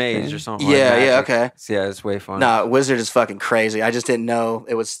mage, I mage think. or something. Yeah, like yeah, magic. okay. Yeah, it's way fun. Nah, wizard is fucking crazy. I just didn't know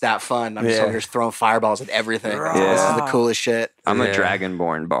it was that fun. I'm just over here throwing fireballs at everything. Yeah. This is the coolest shit. I'm a Yeah.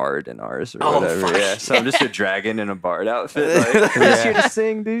 dragonborn bard in ours or Oh, whatever. fuck Yeah, so I'm just a dragon in a bard outfit. Like, I'm just here to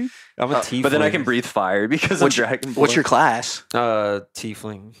sing, dude. I'm a tiefling. But then I can breathe fire because I'm dragonborn. What's your class?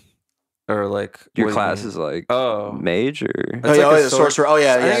 Tiefling, or like Your what do you class mean? is like Oh. mage or It's like a the sorcerer. Oh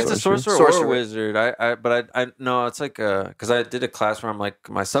yeah, I yeah. think it's a sorcerer, or Sorcerer. a wizard. I no, it's like because I did a class where I'm like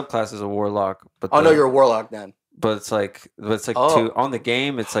my subclass is a warlock. But Oh no, you're a warlock then. But it's like Oh. two on the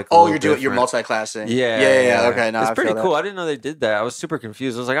game. It's like a Oh, little you're different. multi-classing. Yeah. Okay, no, it's I pretty feel that. cool. I didn't know they did that. I was super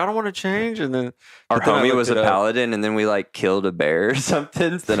confused. I was like, I don't want to change, and then our but then I homie looked was a it up. paladin, and then we like killed a bear or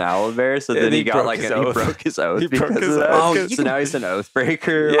something. It's an owl bear, so And then he he got broke like his he oath. broke his oath He because broke his of that. oath. Oh, So now he's an oath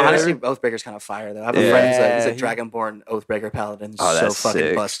breaker. Yeah. Honestly, Oathbreaker's kind of fire though. I have a Yeah. friend who's a he- dragonborn Oathbreaker paladin. Oh, so that's fucking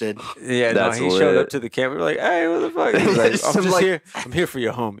sick. busted. Yeah, That's no, he showed lit. up to the camp. We were like, "Hey, what the fuck?" He's like, Some, "I'm just like- here. I'm here for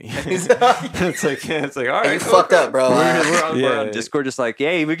your homie." it's like, all Hey, right, you cool, fucked cool. up, bro. We're on Yeah. Discord, just like,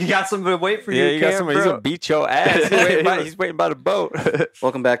 hey, we got some to wait for you. Yeah, you got camp, somebody. He's bro. gonna beat your ass. He's waiting by the boat.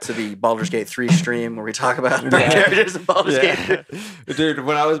 Welcome back to the Baldur's Gate 3 stream where we talk about our characters in Baldur's Gate. Dude,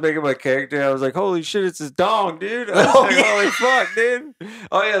 when I was making my character, I was like, "Holy shit, it's his dong, dude!" I was Oh, like, yeah. "Holy fuck, dude!"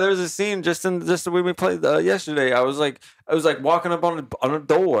 Oh yeah, there was a scene just when we played yesterday. I was like, I was like walking up on a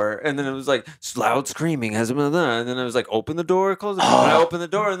door, and then it was like loud screaming, and then it was like open the door, close it. And I opened the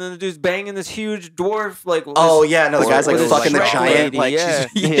door, and then the dude's banging this huge dwarf like. Oh yeah, no, the guy's like fucking the Shrek giant, lady, like yeah,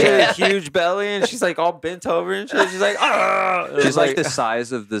 she's, she had a huge belly, and she's like all bent over and shit. She's like, ah, She's like the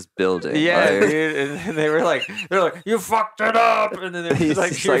size of this building. yeah, like, dude. And they're like, you fucked it up, and then they're He's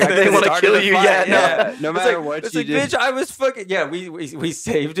like, just like, they wanna started kill a you, fight. yeah, no It's matter like, what it's you like, do. bitch, I was fucking we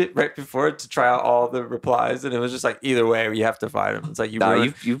saved it right before to try out all the replies, and it was just like either way, you have to fight him. It's like you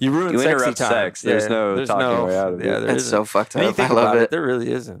ruined sexy interrupt time. sex. There's no talking your way out of it. Yeah, there That's isn't. so fucked When you up. think I love about it. There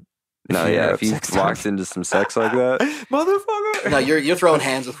really isn't. No, yeah. If you sex time. walked into some sex like that, Motherfucker. No, you're throwing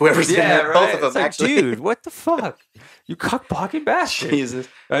hands with whoever's in Yeah, there. right. Both of them, It's like, actually. dude, what the fuck? You cock-blocking bastard. Jesus.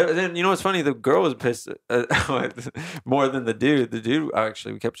 And then you know what's funny? The girl was pissed more than the dude. The dude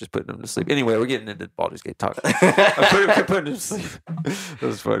actually, we kept just putting him to sleep. Anyway, we're getting into Baldur's Gate talk. I kept putting him to sleep. That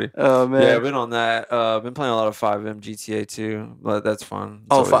was funny. Oh man. Yeah, I've been on that. Been playing a lot of 5M GTA 2. But that's fun. It's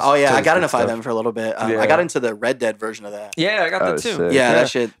Oh, always- yeah. it's I got into always good 5M stuff. for a little bit. Yeah. I got into the Red Dead version of that. Yeah, I got Oh, that too. sick. Yeah, that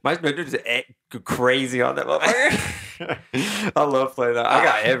shit. My dude's crazy on that motherfucker. I love playing that. I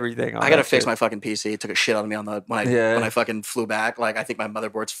got everything on I gotta that fix shit. my fucking PC. It took a shit on me on the when Yeah. I fucking flew back. Like I think my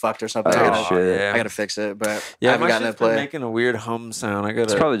motherboard's fucked or something. Oh, I gotta, shit. Yeah. I gotta fix it, but I Yeah, haven't my gotten shit's to been play. making a weird hum sound. I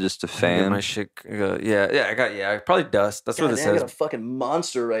it's gotta probably just a get fan. my shit. Yeah, probably dust. That's what God it damn, says. I got a fucking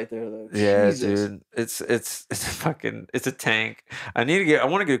monster right there, though. Yeah, Jesus. dude, it's a tank. I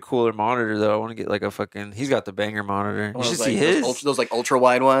want to get a cooler monitor though. I want to get like a fucking. He's got the banger monitor. One You of should those, see like, his. those like ultra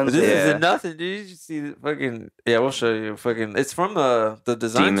wide ones. This Yeah. is nothing, dude. You should see the fucking. Yeah, we'll show you. Fucking. It's from the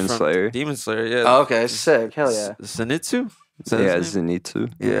design. Demon Slayer. Demon Slayer. Yeah. Oh, okay, sick. Hell yeah. Zenitsu. Is that Yeah, his name?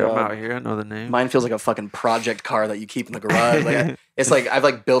 Zenitsu. Yeah, I'm Yeah. out here. I know the name. Mine feels like a fucking project car that you keep in the garage. Like it's like I've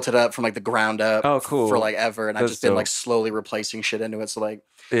like built it up from like the ground up. Oh, cool. For like ever, and I've That's just been like dope. slowly replacing shit into it. So like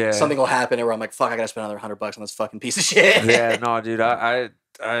Yeah. something will happen where I'm like, fuck, I gotta spend another $100 on this fucking piece of shit. Yeah, no, dude. I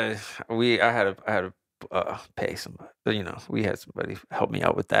had to pay somebody. But, you know, we had somebody help me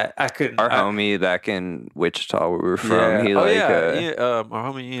out with that. I couldn't. Our homie back in Wichita, where we were from, Yeah. he Oh like, yeah, our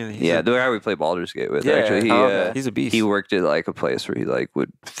homie Ian. the guy we play Baldur's Gate with. Yeah. Actually, he Oh, okay. He's a beast. he worked at like a place where he like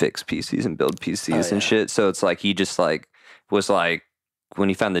would fix PCs and build PCs Oh, and yeah. shit. So it's like he just like was like when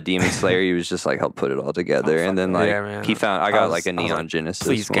he found the Demon Slayer, he was just like help put it all together, and then like Yeah, man. he found I I got was- like a I was Neon like, Genesis.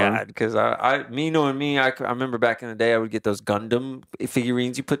 Please one. God, because I remember back in the day I would get those Gundam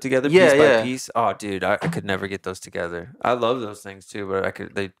figurines you put together Yeah, piece yeah. by piece. Oh, dude, I could never get those together. I love those things too, but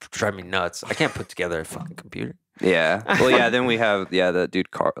they drive me nuts. I can't put together a fucking computer. Yeah. Well, yeah. Then we have that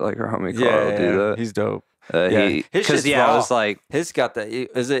dude Carl, like our homie Carl, do that. he's dope. He His because shit's I raw. was like His got that.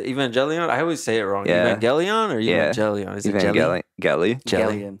 Is it Evangelion? I always say it wrong. Yeah. Evangelion or Yeah. Evangelion? Is it Jelly? Gelly.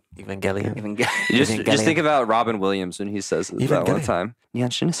 Jelly. Evangelion. Even Just Evangelion. think about Robin Williams when he says it that one Evangelion. time. Neon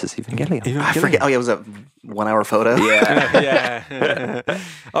Genesis Evangelion. I forget. Oh yeah, was that 1 hour photo? Yeah. Yeah.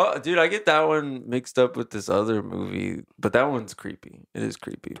 Oh, dude, I get that one mixed up with this other movie, but that one's creepy. It is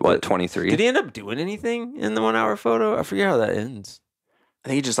creepy. What, But 23? Did he end up doing anything in the 1 hour photo? I forget how that ends. I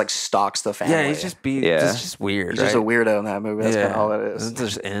think he just like stalks the family. Yeah, he's just Yeah. it's just weird. He's just a weirdo in that movie. That's kind of all it is. It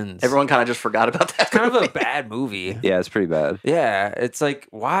just ends. Everyone kind of just forgot about that. It's kind of movie. a bad movie. Yeah, it's pretty bad. Yeah, it's like,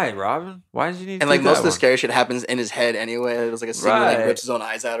 why, Robin? Why did you need to And like do most that of the one? scary shit happens in his head anyway. It was like a scene where like Right. rips his own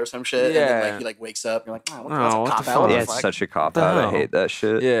eyes out or some shit. And then Yeah. like he like wakes up. And you're like, oh, what, Oh, that's a what cop the out. fuck? What the Yeah, it's fuck? such a cop the out. I hell? hate that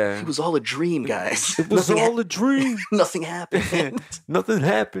shit. Yeah. It was all a dream, guys. It was Nothing all a dream. Nothing happened. Nothing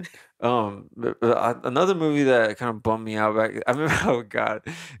happened. Another movie that kind of bummed me out back. I remember, oh god,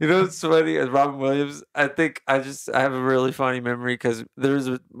 you know what's funny? As Robin Williams, I think I have a really funny memory because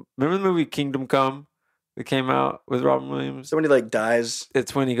remember the movie Kingdom Come that came out with Robin Williams. So when he like dies.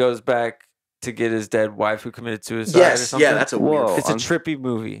 It's when he goes back to get his dead wife who committed suicide. or Yes, something. yeah, that's a Whoa. weird. It's a trippy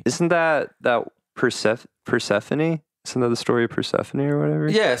movie. Isn't that Persephone? Isn't that the story of Persephone or whatever?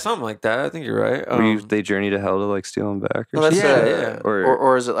 Yeah, something like that. I think you're right. Where they journey to hell to like steal him back. Or No, that's something? Yeah.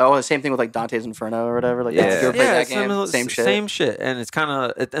 or is it the same thing with like Dante's Inferno or whatever? Like Yeah. you ever played that it's game? Same shit. Same shit, and it's kind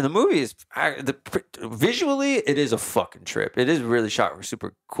of and the movie is visually it is a fucking trip. It is really shot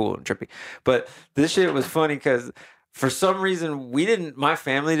super cool and trippy, but this shit was funny because for some reason my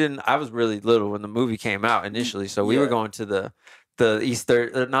family didn't. I was really little when the movie came out initially, so we were Yeah. going to the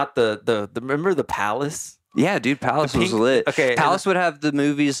Easter, not the remember the Palace. Yeah, dude, Palace was pink- lit. okay, Palace would have the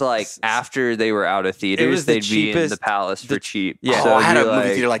movies like after they were out of theaters. was the They'd be in the cheapest- Palace for cheap. yeah. So Oh, I had a it'd be, movie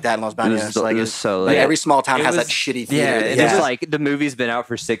theater like that in Los It Banos. was, Like, it was so like lit. every small town It has was- that shitty yeah, theater. and yeah. it's like the movie's been out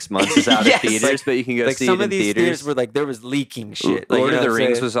for 6 months. It's out Yes, of theaters, like- but you can go Like see some it in of these theaters. theaters were like there was leaking shit. Like, Lord you of know the what I'm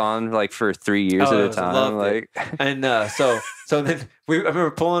Rings saying? was on like for 3 years Oh, at it a was- time. loved it. Like, And so then I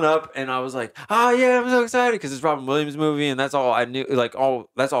remember pulling up and I was like, oh yeah, I'm so excited because it's Robin Williams movie and that's all I knew. Like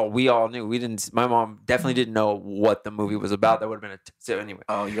that's all we all knew. We didn't. My mom definitely didn't know what the movie was about. That would have been so anyway.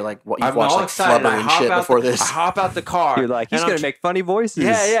 Oh, you're like what? You've I'm watched all like excited. Flubber and shit before this. I hop out the car. You're like, he's gonna make funny voices.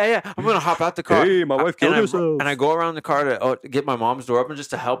 Yeah. I'm gonna hop out the car. Hey, my wife killed herself. And I go around the car to get my mom's door open just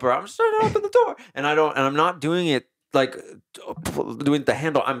to help her. I'm just trying to open the door, and I'm not doing it like doing the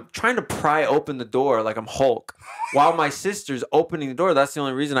handle. I'm trying to pry open the door like I'm Hulk, while my sister's opening the door. That's the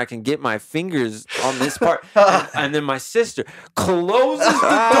only reason I can get my fingers on this part. And then my sister closes the door.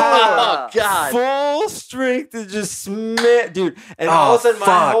 Oh, God. Full strength to just dude. And all of a sudden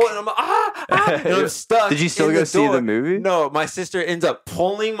my whole, and I'm I'm stuck. Did you still in go the see door. the movie? No, my sister ends up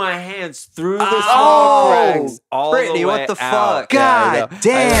pulling my hands through the small cracks all Brittany, the way what the out. fuck? God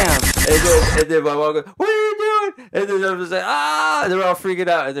damn. And then my mom goes, what are you doing? And then I was like, and they're all freaking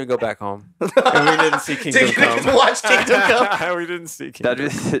out, and then go back home. And we didn't see Kingdom Come. Watch Kingdom Come. We didn't see Kingdom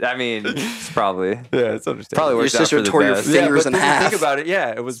I mean, it's probably it's understandable. probably Your works out sister for the tore your best. fingers but in half. Think about it. Yeah,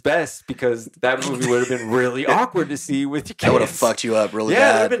 it was best because that movie would have been really awkward to see with your kids. That would have fucked you up really Yeah, that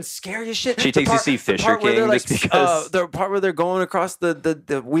would bad. have been scary as shit. She takes you to see Fisher King just because. The part where they're going across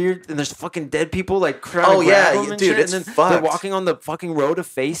the weird and there's fucking dead people like trying Oh, to grab yeah, them and dude, shit, it's and then fucked. they're walking on the fucking road of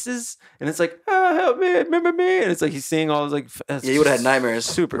faces and it's like, help me, remember me, and it's like he's seeing all those like. Yeah, you would have had nightmares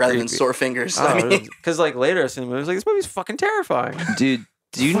super rather than creepy. sore fingers. I mean, Because like later I seen the movie, I was like, this movie's fucking terrifying. Dude,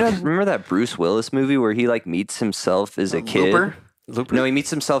 do you remember that Bruce Willis movie where he like meets himself as a kid? Looper? No, he meets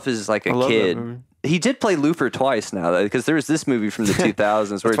himself as like I a love that kid. movie. He did play Looper twice now, because there was this movie from the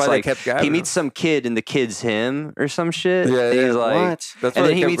 2000s where it's why they like kept grabbing he him. meets some kid and the kid's him or some shit. Yeah, and yeah. he's like, What? That's and why then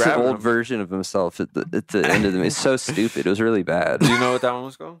they he kept meets an grabbing old him. version of himself at the end of the movie. It's so stupid. It was really bad. Do you know what that one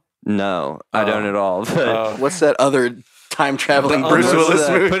was called? No, I don't at all. But What's that other time traveling The Bruce other- Willis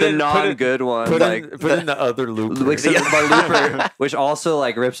the- movie? put the in- non-good one, Put like in the other Looper. like so by Looper, which also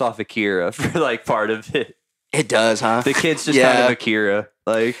like rips off Akira for like part of it. It does, huh? The kid's just Yeah. kind of Akira,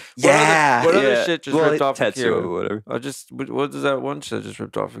 like Yeah. What other yeah. shit just Well, ripped off Tetsuo Akira? or whatever. What does that one shit just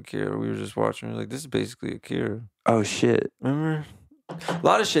ripped off Akira? We were just watching. We were like, this is basically Akira. Oh shit! Remember? A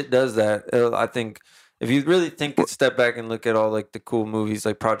lot of shit does that. I think if you really step back and look at all like the cool movies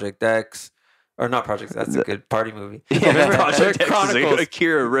like Project X. Or not Project. That's a good party movie. Remember Project X is Chronicles? a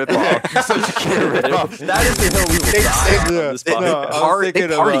Akira ripoff. Such Akira ripoff. That is the hill we will die on this They, podcast. they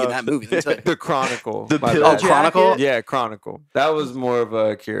party in that movie. let me tell you. The Chronicle. The My pill bad. jacket? Chronicle? Yeah, Chronicle. That was more of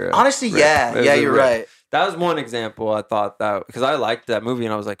a Akira. Honestly, rip. yeah. It was Yeah, a you're rip. right. That was one example. I thought that because I liked that movie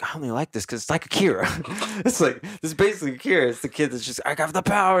and I was like, I only like this because it's like Akira. It's like this is basically Akira. It's the kid that's just I got the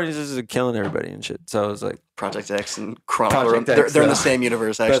power and he's just killing everybody and shit. So I was like, Project X and Chronicle. Project They're, X, they're in the same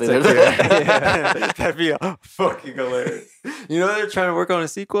universe, actually. that's They're- Akira. Yeah. That'd be fucking hilarious. You know they're trying to work on a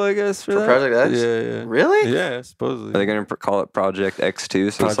sequel, I guess, for that? Project X? Yeah. Really? Yeah, supposedly. Are they going to call it Project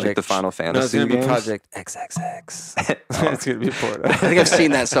X2? So it's like the Final No, it's Fantasy gonna be games? Project XXX. It's gonna be a porno. I think I've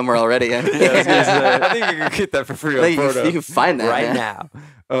seen that somewhere already. Yeah. I think you can get that for free I on think Pornhub you can find that right man.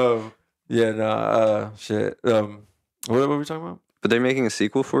 now. Shit. What were we talking about? But they're making a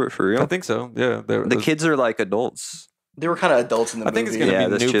sequel for it for I real? think so. Yeah, The kids are like adults. They were kind of adults in the I movie. think it's gonna Yeah,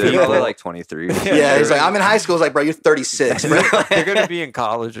 be that's new true. They're people. probably like 23. Yeah, he's like, I'm in high school. It's like, bro, you're 36. Bro. They're gonna be in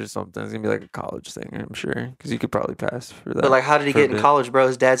college or something. It's gonna be like a college thing, I'm sure, because you could probably pass for that. But like, how did he for a get in bit. college, bro?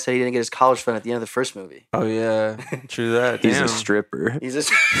 His dad said he didn't get his college fund at the end of the first movie. Oh yeah, true that. He's Damn. a stripper. He's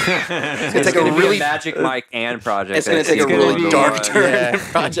just it's It's like gonna a be really- Magic Mike and Project it's gonna X take a sequel really into dark one. turn.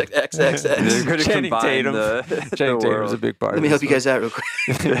 Yeah. Project They're XXX. going to Channing combine Tatum. the Channing Tatum's world. a big part. Let me of help this you guys out real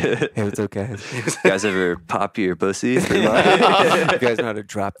quick. Hey, what's up, guys? You guys ever pop your pussy for mine? You guys know how to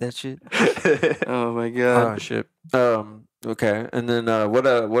drop that shit? Oh my god. Oh shit. Okay, and then what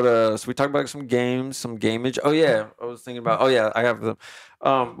so we talked about some games, some gameage. Oh yeah, I was thinking about. Oh yeah, I have them.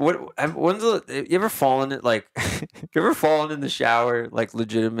 You ever fallen in like you ever fallen in the shower like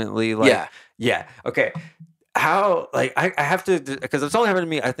legitimately like Yeah. okay. How like I have to because it's only happened to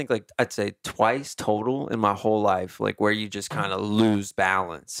me I think like I'd say twice total in my whole life like where you just kind of lose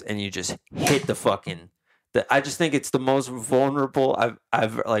balance and you just hit the fucking I just think it's the most vulnerable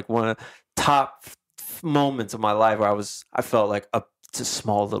I've like one of the top moments of my life where I felt like a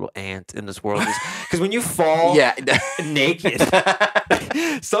small little ant in this world because when you fall Yeah. naked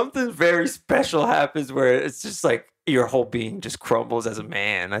something very special happens where it's just like your whole being just crumbles as a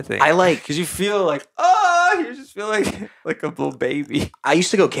man. I think I like. because you feel like you just feel like a little baby. I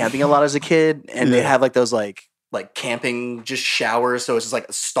used to go camping a lot as a kid, and they have like those like camping just showers. So it's just like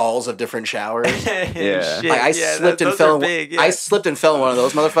stalls of different showers. Yeah. Shit, Like I yeah, slipped and those fell. are big, I slipped and fell in one of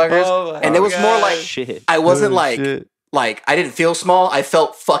those motherfuckers, Oh my and it was more God. like Shit. I wasn't Oh, like shit. like I didn't feel small. I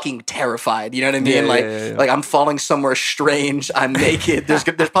felt fucking terrified. You know what I mean? Like I'm falling somewhere strange. I'm naked. There's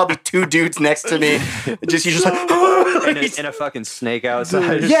probably 2 dudes next to me. You're just like in a fucking snake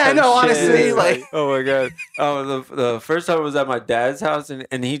outside. Yeah, no, honestly, like oh my god. Oh, the first time I was at my dad's house,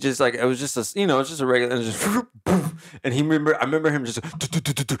 and he just like it was just a it's just a regular, and just and I remember him just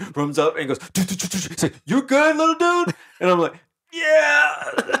runs up and goes, he's like, "You good, little dude?" And I'm like,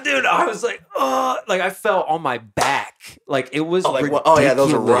 yeah, dude. I was like, oh, like I fell on my back. Like it was. Ridiculous. Oh yeah,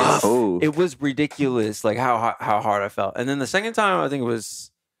 those are rough. It was ridiculous. Like how hard I felt. And then the second time, I think it was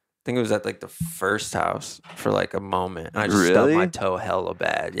at like the first house for like a moment. And I just stubbed my toe hella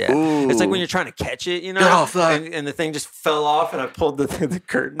bad. Yeah. Ooh. It's like when you're trying to catch it, and the thing just fell off and I pulled the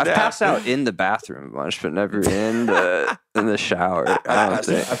curtain down. I've passed out in the bathroom a bunch, but never in the shower.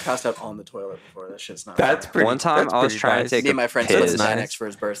 I've passed out on the toilet before. That shit's not. That's pretty. One time I was trying to take me and my friend took Xanax for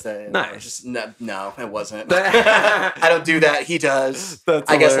his birthday. Nice. No, it wasn't. I don't do that. He does.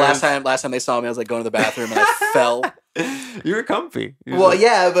 I guess last time they saw me, I was like going to the bathroom and I fell. You were comfy. Well,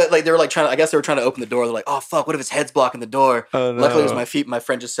 yeah, but like they were like trying to. I guess they were trying to open the door. They're like, "Oh fuck, what if his head's blocking the door?" Oh, no. Luckily, it was my feet. My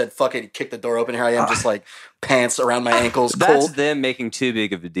friend just said, "Fuck it," he kicked the door open. Here I am, just like pants around my ankles, That's cold. them making too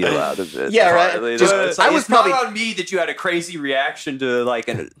big of a deal out of it. Yeah, right. Partly. I was it's probably not on me that you had a crazy reaction to like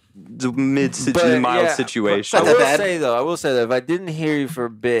a mild situation. I Not that will bad. say that if I didn't hear you for a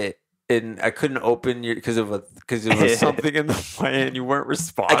bit and I couldn't open your because it was something in the way and you weren't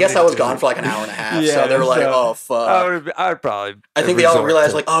responding. I guess I was gone for like an hour and a half. Yeah, so they were like, so "Oh fuck." I'd probably. I think they all resort realized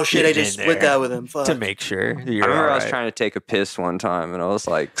to like, "Oh shit, I getting just in split there that with him." Fuck. to make sure. I remember I was trying to take a piss one time and I was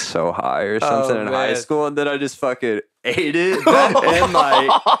like so high or something in high school, and then I just fucking ate it and then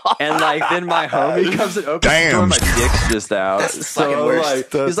my homie comes and opens the door, my dick's just out. That's the fucking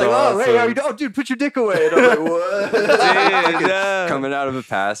worst. He's like, "Oh, hey, how you doing? Dude, put your dick away." And I'm like, "What?" Dude, coming out of a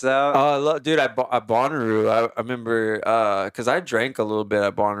pass out. Dude, at Bonnaroo, I remember because I drank a little bit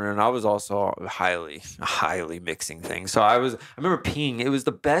at Bonnaroo, and I was also highly mixing things. So I remember peeing. It was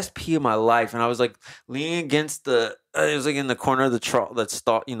the best pee of my life, and I was like leaning against the. It was like in the corner of the trough,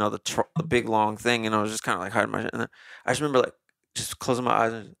 the big long thing, and I was just kind of like hiding my shit. And then I just remember like just closing my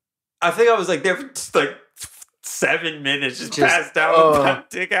eyes. And I think I was like there for just like 7 minutes, just passed out with my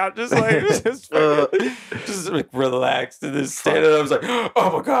dick out, just like just like relaxed in this state. And I was like,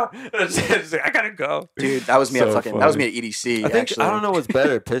 oh my god! And I just like, I gotta go, Dude, that was me at funny. that was me at EDC. I don't know what's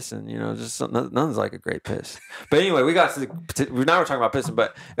better, pissing. Just nothing's like a great piss. But anyway, we got to now we're talking about pissing.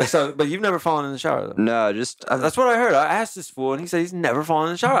 But you've never fallen in the shower though. No, just that's what I heard. I asked this fool, and he said he's never fallen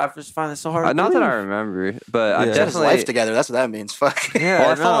in the shower. I just find it so hard. To not believe. that I remember, but I Get his definitely life together. That's what that means. Fuck. Yeah,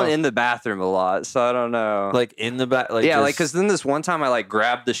 well, I've fallen in the bathroom a lot, so I don't know. like in the back. Like yeah, just, like because then this one time I like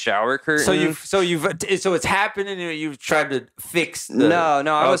grabbed the shower curtain. So it's happened, and you've tried to fix. No,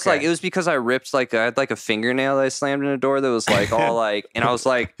 I was like, it was because I ripped I had like a fingernail that I slammed in a door that was like all like, and I was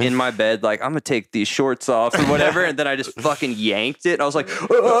like in my bed like, I'm gonna take these shorts off or whatever, and then I just fucking yanked it. And I was like, and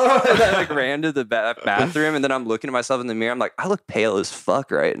then I like ran to the bathroom, and then I'm looking at myself in the mirror. I'm like, I look pale as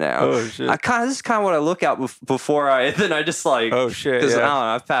fuck right now. Oh shit! This is kind of what I look at before then I just like, oh shit, because yeah. I don't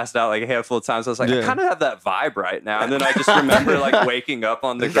know, I've passed out like a handful of times. So I was like, I kind of have that vibe right now, and then I just remember like waking up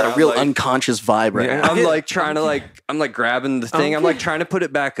on the You got ground, a real like, unconscious vibe right now. I'm like trying to I'm like grabbing the thing. I'm like trying to put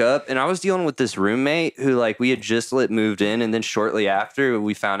it back up. And I was dealing with this roommate who like we had just moved in. And then shortly after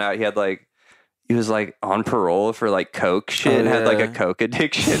we found out he was like on parole for like coke shit and had like a coke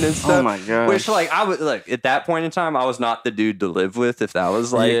addiction and stuff. Oh my god! Which like I would like at that point in time I was not the dude to live with. If that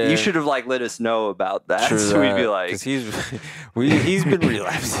was like you should have like let us know about that. True so that. we'd be like, he's been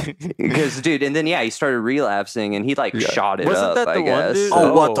relapsing. Because dude, and then he started relapsing and he shot it Wasn't up. that the I one guess. dude?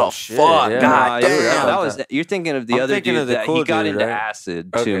 Oh, what the shit, fuck? yeah. God Nah, damn! that was you're thinking of the I'm other thinking dude of the that cool he got dude, into right?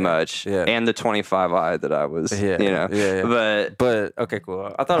 acid Okay. too much, and the 25i that I was, yeah. But okay,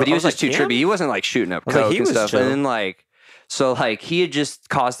 cool. I thought, but he was like, just too trippy. He wasn't like shooting up I was like, coke he and was stuff, chill. and then he had just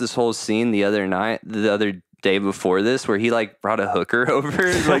caused this whole scene the other day before this where he like brought a hooker over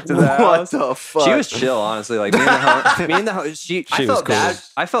like to the house. What the fuck? She was chill, honestly. Like me and the I felt cool. bad.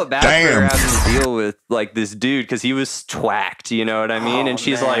 I felt bad for her having to deal with like this dude because he was twacked. You know what I mean? And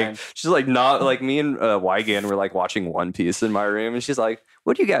she's man. like not like me and Wygan were like watching One Piece in my room, and she's like,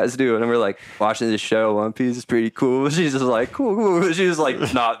 "What do you guys do?" And we're like watching this show. One Piece is pretty cool. She's just like cool. She was like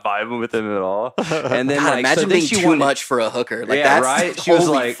not vibing with him at all. And then God, imagine being too much for a hooker. Like that's right. She was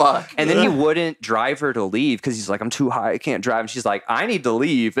like, fuck. And then he wouldn't drive her to leave because he's like, I'm too high, I can't drive. And she's like, I need to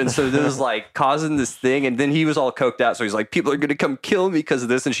leave. And so this was like causing this thing. And then he was all coked out. So he's like, people are gonna come kill me because of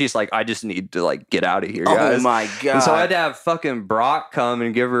this. And she's like, I just need to like get out of here, guys. Oh my god. And so I had to have fucking Brock come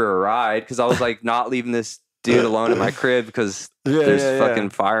and give her a ride because I was like not leaving this dude alone in my crib because there's fucking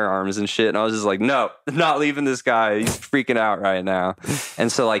firearms and shit. And I was just like, no, not leaving this guy. He's freaking out right now.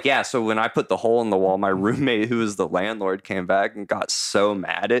 And so like, yeah, so when I put the hole in the wall, my roommate, who was the landlord, came back and got so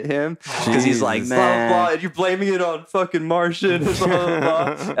mad at him because he's like, blah, blah, and you're blaming it on fucking Mrshn, blah, blah,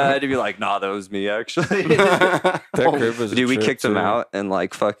 blah. And I had to be like, nah, that was me, actually. That crib was Dude, we kicked him out, and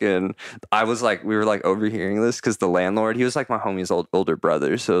like fucking, I was like, we were like overhearing this because the landlord, he was like my homie's older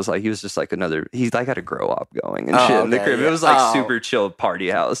brother. So it was like, he was just like he like had a grow up going and shit in the crib. It was like super chill party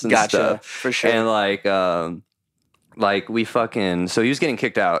house and stuff. For sure. And like we fucking, so he was getting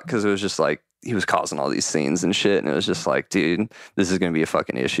kicked out because it was just like, he was causing all these scenes and shit, and it was just like, dude, this is gonna be a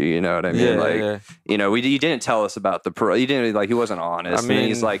fucking issue, you know what I mean? You know, you didn't tell us about he didn't, like, he wasn't honest. I mean, and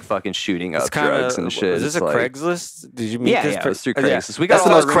he's like fucking shooting up drugs and shit. Is this a Craigslist? Did you meet this? Yeah, it was through Craigslist. We got that's the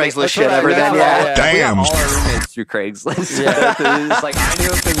most Craigslist shit ever done. Damn. We got all our roommates through Craigslist. It's like, I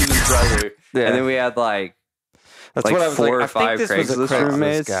knew him because of his brother, and then we had like. That's like what I was 4 like, or 5 Craigslist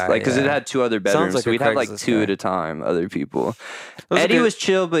roommates, like because it had 2 other bedrooms, like so we'd have like 2 at a time. Other people. Eddie was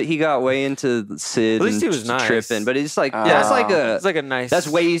chill, but he got way into Sid. At least he was nice. Tripping, but it's like it's like a nice. That's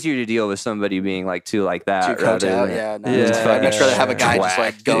way easier to deal with somebody being like too like that. Too coked out, I'd much rather have a guy just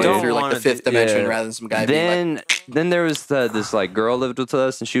like going through like the 5th dimension rather than some guy. Then there was this like girl lived with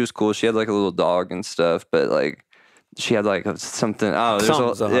us, and she was cool. She had like a little dog and stuff, but like. She had like something. Oh, she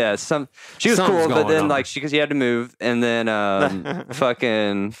was cool, but then like she had to move, and then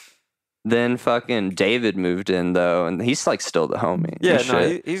fucking David moved in though, and he's like still the homie. Yeah,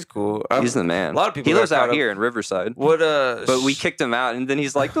 no, he's cool. He's the man. A lot of people. He lives out here in Riverside. But we kicked him out, and then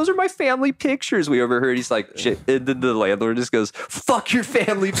he's like, "Those are my family pictures." We overheard. He's like, shit. And then the landlord just goes, "Fuck your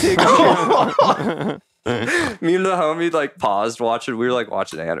family pictures." Me and the homie like paused watching. We were like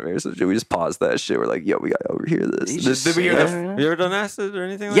watching anime or something. We just paused that shit. We're like, yo, we gotta overhear this. You ever done acid or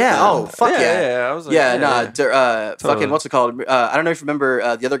anything like that? Oh, fuck yeah. I was like, fucking, what's it called? I don't know if you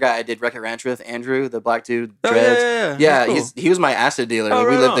remember the other guy I did Wreck-It Ranch with, Andrew, the black dude, dreads. Cool. He was my acid dealer. Like,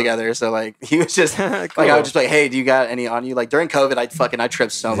 we lived together, so like he was just cool. Like I would just be like, hey, do you got any on you? Like during COVID, I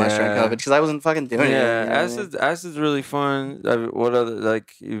tripped so much during COVID because I wasn't fucking doing it. Yeah, acid's really fun. What other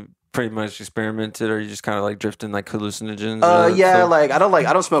like you pretty much experimented, or you just kind of like drifting like hallucinogens? Like I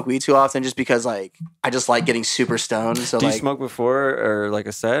don't smoke weed too often just because like I just like getting super stoned. So do you smoke before or like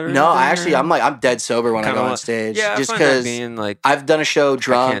a set? Or no, anything, I'm dead sober when I go on stage. Yeah, just because like, I've done a show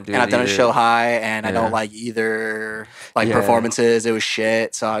drunk and I've done a show high, and I don't like either performances. It was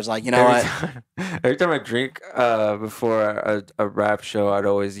shit. So I was like, you know every time I drink before a rap show, I'd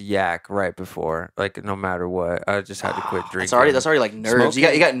always yak right before, like no matter what. I just had to quit drinking. That's already like nerves.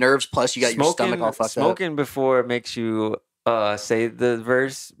 You got nerves. Plus, you got your stomach all fucked up. Smoking before makes you say the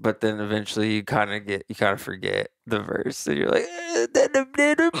verse, but then eventually you kind of forget the verse, and you're like,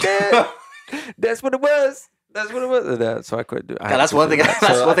 that's what it was. That's what it was. So I quit doing. That's one thing.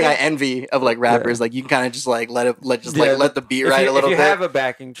 That's one thing I envy of like rappers. Like you can kind of just like let the beat ride a little bit. If you have a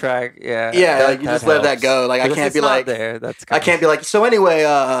backing track, you just let that go. Like I can't be like there. I can't be like. So anyway,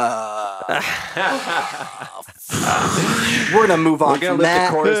 we're gonna move on. We're gonna let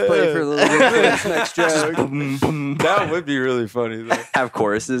the chorus play for a little bit for this next joke. That would be really funny though. Have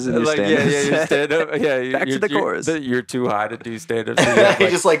choruses in your stand up. Yeah, stand up. Yeah, back to the chorus. You're too high to do stand up. So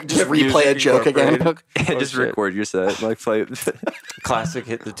just replay a joke again. Just record your set. Like play. Classic.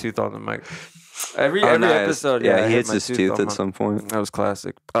 Hit the tooth on the mic. Every episode. Yeah, he hits his tooth at some point. That was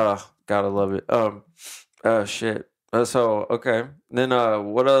classic. Gotta love it. Shit. So okay, then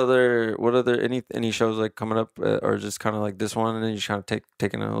what other any shows like coming up or just kind of like this one, and then you kind of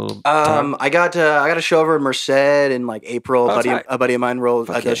taking a little time? I got a show over in Mrshn in like April. A buddy of mine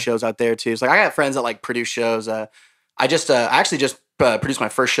does shows out there too. So like I got friends that like produce shows. I actually just produced my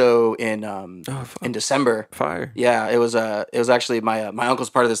first show in December. Fire. Yeah, it was actually my uncle's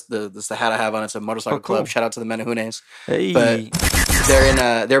part of this the hat I have on. It's a motorcycle club. Shout out to the Menahunes. Hey. But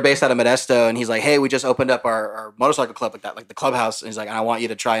they're based out of Modesto, and he's like, hey, we just opened up our motorcycle club like that, like the clubhouse, and he's like, I want you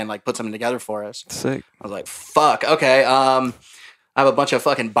to try and like put something together for us. Sick. I was like, fuck, okay. I have a bunch of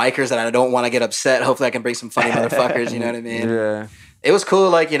fucking bikers that I don't want to get upset. Hopefully I can bring some funny motherfuckers, you know what I mean? Yeah. It was cool,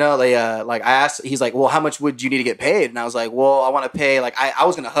 like, you know, they like I asked, he's like, well, how much would you need to get paid? And I was like, well, I want to pay, like I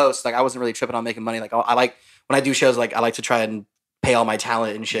was gonna host, like I wasn't really tripping on making money. Like I like when I do shows, like I like to try and pay all my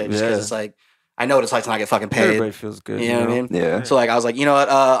talent and shit, just because it's like I know what it's like to not get fucking paid. Everybody feels good. You know what I mean? Yeah. So like I was like, you know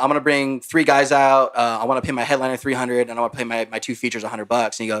what? I'm gonna bring 3 guys out. I want to pay my headliner $300, and I want to pay my 2 features $100.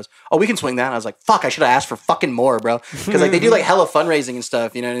 And he goes, oh, we can swing that. And I was like, fuck, I should have asked for fucking more, bro. Because like they do like hella fundraising and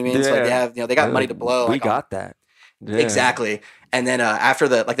stuff. You know what I mean? Yeah. So like they have, you know, they got money to blow. We got that. Yeah. Exactly. And then after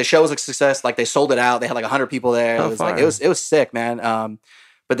the show was a success, like they sold it out. They had like 100 people there. It was like it was sick, man.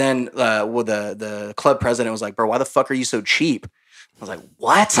 But then well, the club president was like, bro, why the fuck are you so cheap? I was like,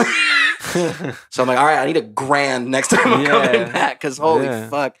 what? So I'm like, all right, I need $1,000 next time I'm coming back because holy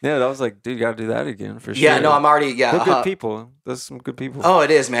fuck. Yeah, that was like, dude, you gotta do that again for sure. Yeah, no, I'm already They're good people. There's some good people. Oh,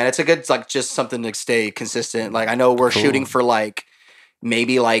 it is, man. It's a good like just something to stay consistent. Like I know we're shooting for like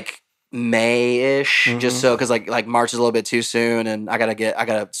maybe like May-ish, just so because like March is a little bit too soon, and I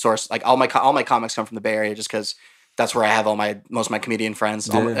gotta source like all my comics come from the Bay Area just because. That's where I have most of my comedian friends.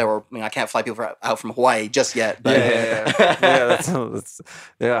 Or I can't fly people out from Hawaii just yet. But. Yeah. That's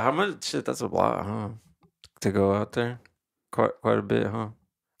how much shit? That's a lot, huh? To go out there, quite a bit, huh?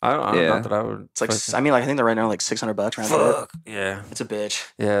 I don't not that I would. It's like I think they're right now like $600 round trip. Yeah, it's a bitch.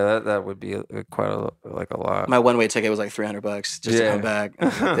 Yeah, that would be quite a lot. My one way ticket was like $300 just to come back.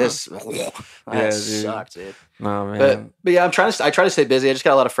 This sucked, dude. No man, but yeah, I try to stay busy. I just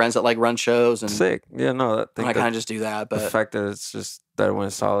got a lot of friends that like run shows and sick. Yeah, no, I kind of just do that. But the fact that it's just that it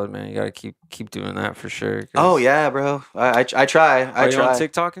went solid, man. You got to keep doing that for sure. Oh yeah, bro. I try. Are you on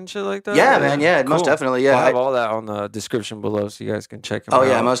TikTok and shit like that? Yeah, man. Yeah, cool. Most definitely. Yeah, I'll have all that on the description below, so you guys can check him out. Oh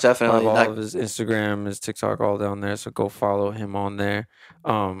yeah, most definitely. I'll have all of his Instagram, his TikTok, all down there. So go follow him on there.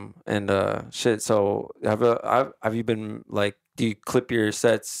 Shit. So have you been like? Do you clip your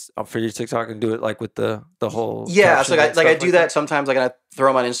sets for your TikTok and do it like with the whole? Yeah, so I do that sometimes. Like I throw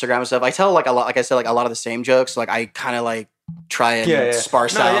them on Instagram and stuff. I tell like a lot. Like I said, like a lot of the same jokes. Like I kind of like try and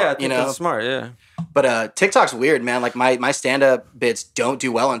sparse out. Yeah, I think that's smart. Yeah. But TikTok's weird, man. Like my stand up bits don't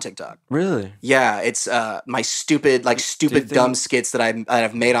do well on TikTok. Really? Yeah, it's my stupid dumb skits that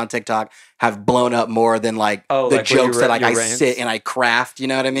I've made on TikTok have blown up more than like the jokes that like I sit and I craft. You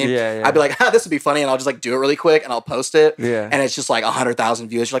know what I mean? Yeah. I'd be like, this would be funny, and I'll just like do it really quick and I'll post it. Yeah. And it's just like 100,000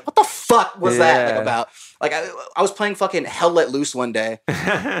 views. You're like, what the fuck was that like, about? Like I was playing fucking Hell Let Loose one day,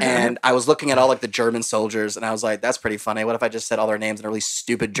 and I was looking at all like the German soldiers, and I was like, that's pretty funny. What if I just said all their names in a really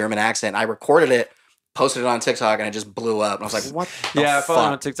stupid German accent? I recorded it. Posted it on TikTok and it just blew up. And I was like, what the fuck? I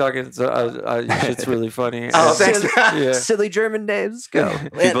follow on TikTok and it's really funny. Oh, thanks. Silly German names. Go.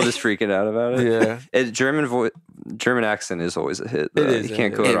 People just freaking out about it. Yeah. German accent is always a hit. Though. It is. You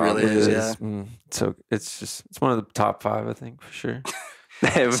can't go wrong. It really is, yeah. So it's one of the top 5, I think, for sure.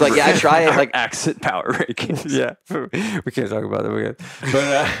 It's like, I try it like accent power rankings. Yeah. We can't talk about it.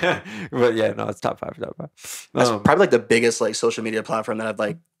 But yeah, no, it's top 5. That's probably like the biggest like social media platform that I've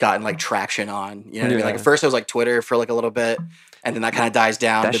like gotten like traction on. You know what I mean? Like at first it was like Twitter for like a little bit, and then that kind of dies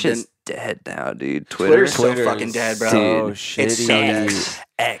down. That shit's dead now, dude. Twitter's so fucking dead, bro. So it's so dead.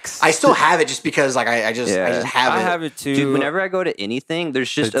 X. I still have it just because like I just have it. I have it too. Dude, whenever I go to anything,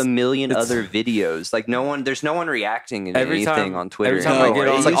 there's just a million other videos. Like there's no one reacting to anything on Twitter. Every time I get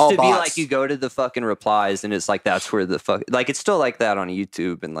on, it used to be like you go to the fucking replies and it's like that's where the fuck like it's still like that on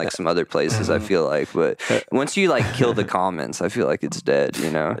YouTube and like some other places I feel like, but once you like kill the comments, I feel like it's dead,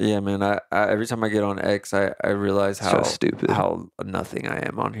 you know? Yeah, man. I every time I get on X, I realize how stupid, how nothing I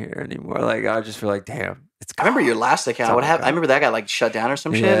am on here anymore. Like I just feel like, damn. I remember your last account. What happened? I remember that got like shut down or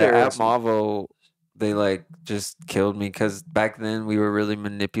some shit. Or at Mavo, they like just killed me because back then we were really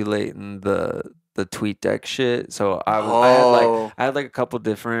manipulating the tweet deck shit. So I had like a couple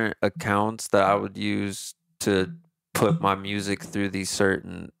different accounts that I would use to put my music through these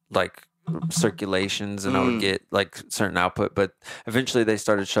certain like circulations, and I would get like certain output. But eventually they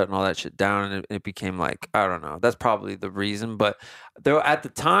started shutting all that shit down, and it became like, I don't know. That's probably the reason. But though at the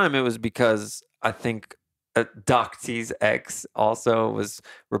time it was because I think Doc T's ex also was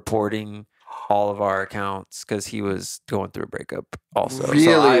reporting all of our accounts because he was going through a breakup also. Really?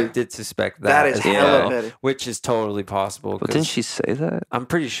 So I did suspect that. That is hella petty. Which is totally possible. But didn't she say that? I'm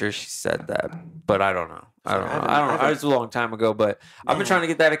pretty sure she said that, but I don't know. I don't know. It was a long time ago, but I've been trying to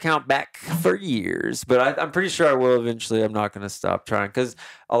get that account back for years. But I'm pretty sure I will eventually. I'm not going to stop trying because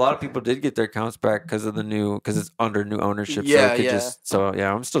a lot of people did get their accounts back because it's under new ownership. So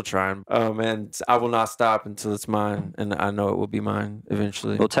I'm still trying. And I will not stop until it's mine, and I know it will be mine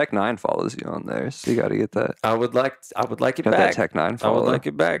eventually. Well, Tech9 follows you on there, so you got to get that. I would like it got back. That Tech9 follow. I would like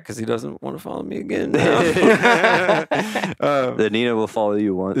it back because he doesn't want to follow me again. The Nina will follow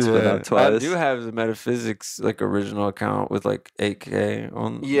you once, but not twice. I do have the Metaphysics like original account with like 8K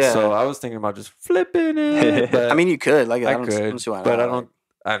on. Yeah. So I was thinking about just flipping it. But I mean, you could. Like, I could, but I don't.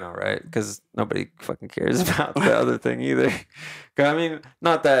 I know, right? Because nobody fucking cares about the other thing either. I mean,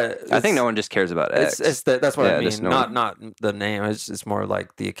 not that. I think no one just cares about X. That's what I mean. Not the name. It's more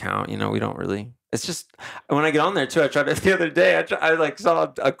like the account. You know, we don't really. It's just when I get on there too. I tried it the other day. I like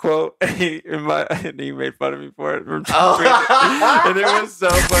saw a quote and he made fun of me for it. And it was so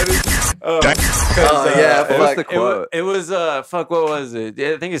funny. Oh yeah, What was fuck. the quote? It was fuck. What was it?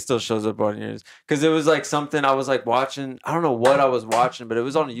 I think it still shows up on yours because it was like something I was like watching. I don't know what I was watching, but it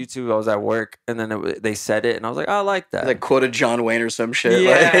was on YouTube. I was at work, and then they said it, and I was like, oh, I like that. Like quoted John Wayne or some shit.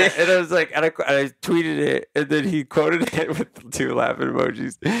 Yeah, Like, and I was like, and I tweeted it, and then he quoted it with 2 laughing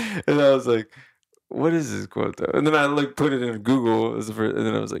emojis, and I was like, what is this quote though? And then I like put it in Google, and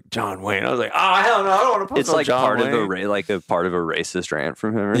then I was like, John Wayne. I was like, oh hell no, I don't want to post It's on like John part Wayne. of a part of a racist rant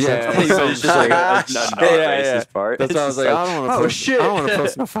from him or Yeah, something. But it's just like a racist part. That's It's why I was just like, I don't want to oh post. shit. I don't want to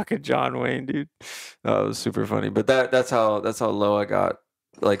post no fucking John Wayne, dude. That was super funny. But that's how low I got.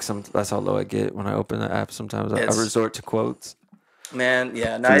 Like that's how low I get when I open the app. Sometimes I resort to quotes. man,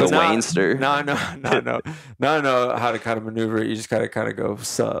 yeah, From the it's not- Waynster. Now I know how to kind of maneuver it. You just gotta kind of go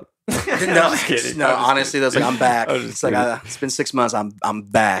sup. No, just kidding. no. I'm just Honestly, that's like I'm back. I'm just It's like kidding. it's been 6 months. I'm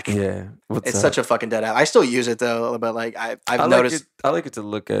back. Yeah, It's such a fucking dead app. I still use it though, but like I've noticed. I like it to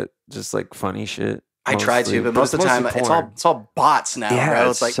look at just like funny shit. I try to, but most of the time it's all bots now, Yeah, bro.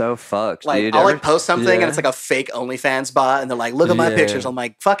 it's It's like so fucked, like dude. I'll Ever- like post something Yeah. and it's like a fake OnlyFans bot, and they're like, "Look at my Yeah. pictures." I'm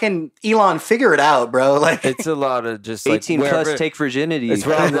like, "Fucking Elon, figure it out, bro." Like, It's a lot of just like 18 plus wherever- take virginity. It's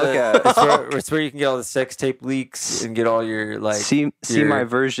where, all Look the, at. it's where you can get all the sex tape leaks and get all your like see your- my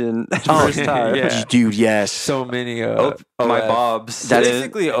version Oh, first time. yeah. dude, yes. so many Oh, my OF. bobs. That's Dude.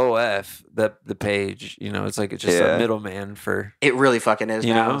 basically OF the page. You know, it's like it's just Yeah. a middleman for. It really fucking is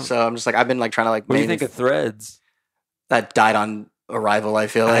You now. know? So I'm just like, I've been like trying to like. What do you mainly- think of Threads? that died on arrival? I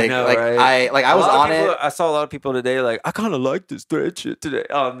feel like, I know, like right? I was A lot on of people, it. I saw a lot of people today like I kind of like this thread shit today.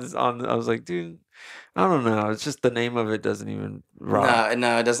 I was like, dude, I don't know. It's just the name of it doesn't even rock.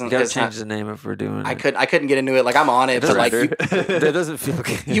 No, it doesn't. You gotta It's not- change the name if we're doing I it. couldn't get into it. Like I'm on it, but like That doesn't feel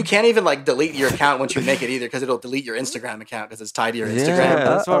good. you can't even like delete your account once you make it either, because it'll delete your Instagram account because it's tied to your Yeah. Instagram.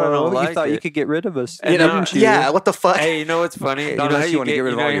 That's what I don't Uh-oh, like You thought you it. could get rid of us, You know, didn't you? Yeah, what the fuck? Hey, you know what's funny? You know Not how unless you wanna get get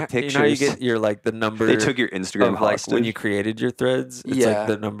rid of all your You know how you pictures. get your like the number. They took your Instagram of like hostage. when you created your threads. It's Yeah. like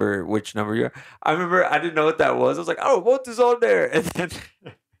the number, which number you're. I remember I didn't know what that was. I was like, oh, what is on there? And then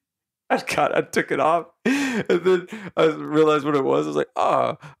I took it off, and then I realized what it was. I was like,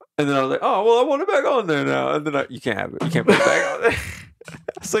 oh, and then I was like, oh, well, I want it back on there now. And then you can't have it. You can't put it back on there. I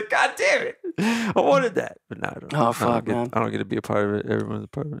was like, God damn it, I wanted that, but no, I don't. Oh, fuck, I man. don't get to be a part of it. Everyone's a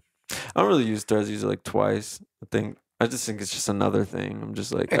part of it. I don't really use threads. I use it like twice. I just think it's just another thing. I'm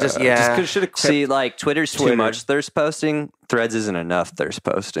just like, should have See, like Twitter's too much thirst posting. Threads isn't enough thirst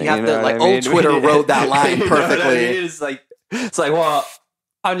posting. You have to, know like, what I old Twitter wrote that line You know what I perfectly. mean? It's like, well,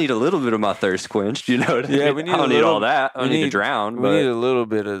 I need a little bit of my thirst quenched. You know what I mean? Yeah, we need I don't a need little- all that. I we don't need to need- drown. We But need a little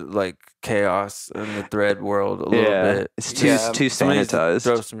bit of like chaos in the thread world. A little yeah, bit. it's too Yeah. too Somebody needs to sanitized.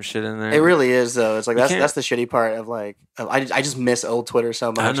 Throw some shit in there. It really is though. It's like You that's can't- the shitty part of like I just miss old Twitter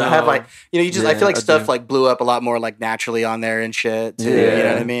so much. I know. have like I Yeah, feel like I stuff do. like blew up a lot more like naturally on there and shit too. You Yeah.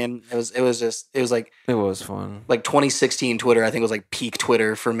 know what I mean? It was like It was fun. 2016 Twitter. I think was like peak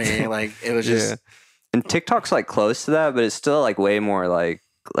Twitter for me. Like it was just Yeah. And TikTok's like close to that, but it's still like way more like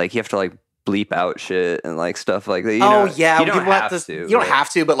you have to like bleep out shit and like stuff like that. You know, yeah, you don't have to. You don't have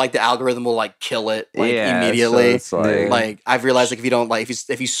to, but like the algorithm will like kill it like Yeah, so immediately. it's like- Like I've realized like if you don't like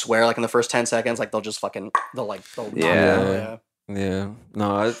if you swear like in the first 10 seconds, like they'll just fucking they'll knock it Yeah. out, Yeah.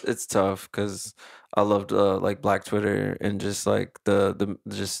 No, it's tough because I loved like Black Twitter and just like the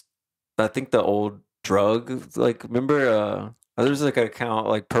just I think the old drug like remember there's like an account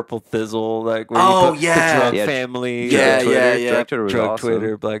like Purple Thizzle like where Oh, you put yeah. the drug Yeah. family Yeah, Twitter, yeah, yeah. Drug Twitter was drug awesome.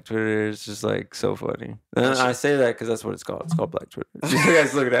 Twitter, Black Twitter is just like so funny. And I say that because that's what it's called. It's called Black Twitter. You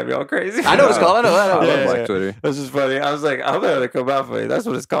guys looking at me all crazy. I know what it's called. I know. I love Yeah, Black yeah. Twitter. That's just funny. I was like, I'm gonna come out for you. That's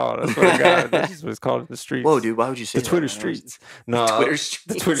what it's called. That's what I got. That's just what it's called in the streets. Whoa, dude, why would you say The that, Twitter man? streets. No, Twitter the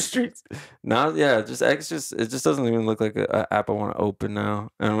streets. Twitter streets. No, yeah, just X. It just doesn't even look like an app I want to open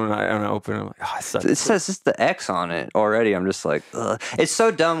now. And when I open, it, I'm like, oh, I suck. It says it's the X on it already. I'm just like, ugh. It's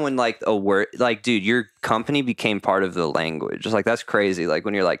so dumb when like a word, like, dude, your company became part of the language. Just like that's crazy. Like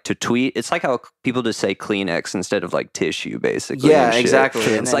when you're like to tweet, it's like how people just say Kleenex instead of like tissue, basically. Yeah, and shit. exactly.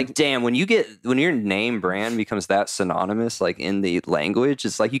 And It's then- like, damn, when your name brand becomes that synonymous, like in the language,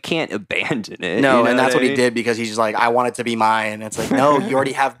 it's like you can't abandon it. No, you know and that's what I he mean? did because he's just like, I want it to be mine. It's like, no, you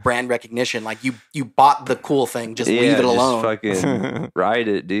already have brand recognition. Like you bought the cool thing. Just leave it just alone. fucking ride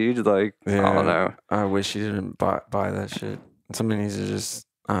it, dude. Like I don't know. I wish you didn't buy that shit. Somebody needs to just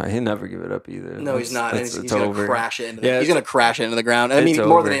He'll never give it up either. No, he's not. He's It's gonna over. crash it into he's gonna crash it into the ground. I mean, It's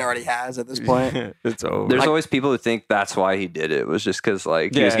more than over. he already has at this point. It's over. There's always people who think that's why he did it. Was just because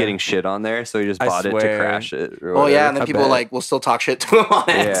like he was Yeah. getting shit on there, so he just I bought it to swear. crash it. Or Oh yeah, and whatever. then I people bet. like will still talk shit to him on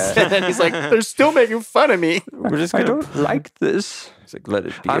it. Yeah. And then he's like, they're still making fun of me. We're just I gonna. don't like this. It's like, let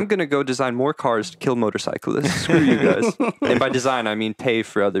it be. I'm gonna go design more cars to kill motorcyclists. Screw you guys. And by design, I mean pay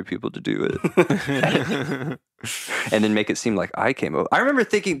for other people to do it, and then make it seem like I came over. I remember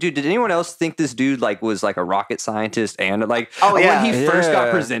thinking, dude, did anyone else think this dude like was like a rocket scientist and like Oh, yeah. when he first got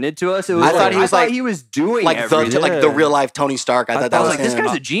Yeah. presented to us, it was I like, thought he was like- he was doing Like everything. the real life Tony Stark. I thought that I was was like, this him.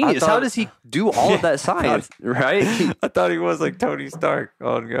 guy's a genius. I How thought- does he do all of that science? Right? I thought he was like Tony Stark.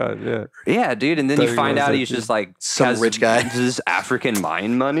 Oh god, yeah. Yeah, dude. And then Thought you he find was out that he's dude. just like Some has rich guy. this African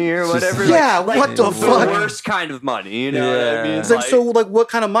mine money or whatever. Yeah, like, what the the fuck? worst kind of money. You know what I Yeah. mean? It's like, so like what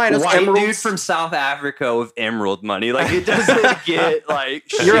kind of mine? It's white dude emeralds. from South Africa with emerald money. Like it doesn't get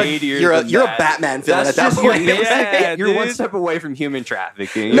like You're a- shadier. you're a- than you're a that. Batman villain That's at that just point. You're one dude. step away from human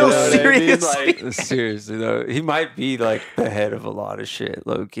trafficking. You No, know what I mean? seriously. Like, Seriously though, he might be like the head of a lot of shit,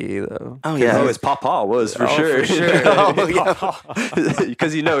 low key though. Oh yeah. oh, his papa was for Oh, sure. for sure. Oh, yeah.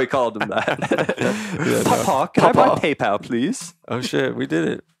 Because you know he called him that. Yeah, no. Papa, can I buy PayPal, please? Oh shit, we did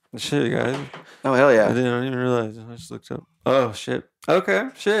it. Shit, guys. Oh hell I yeah. didn't even realize. I just looked up. Oh shit. Okay,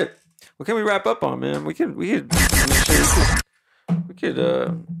 shit. What can we wrap up on, man? We could. I mean, shit, we could.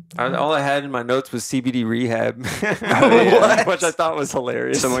 All I had in my notes was CBD rehab, yeah. which I thought was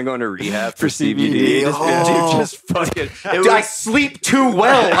hilarious. Someone going to rehab for CBD. Oh. Dude, just fucking. Dude, I sleep too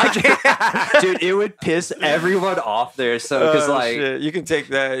well. I can't. Dude, it would piss everyone off there. So, because like, shit. You can take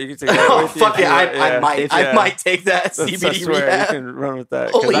that. You can take that. Oh with you fuck if you yeah! want. I might. If- I yeah. might take that That's- I CBD swear, rehab. you can run with that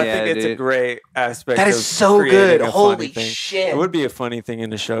because Holy- I Yeah, think it's a dude. great aspect. That is of so creating good. a funny Holy thing. shit! It would be a funny thing in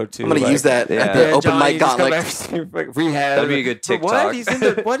the show too. I'm gonna like, use that yeah. at the Yeah, open Johnny, mic just come gauntlet. back, like, rehab. That'd be a good For What? TikTok. He's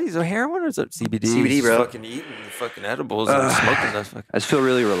into what? He's a heroin or is it CBD? CBD, He's bro. fucking eating the fucking edibles and smoking that fucking. I just feel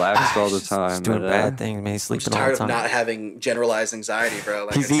really relaxed all the He's time. doing but, bad things, man. He's I'm just sleeping all tired the of time. not having generalized anxiety, bro.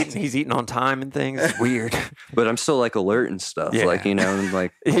 Like, He's it's- eating. He's eating on time and things. It's weird. but I'm still like alert and stuff. Yeah. Like, you know, and,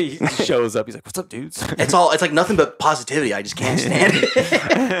 like, He shows up. He's like, "What's up, dudes?" It's like nothing but positivity. I just can't stand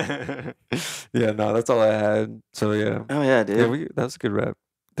it. Yeah, no, that's all I had. So yeah, Oh yeah, dude. yeah, that was a good rap.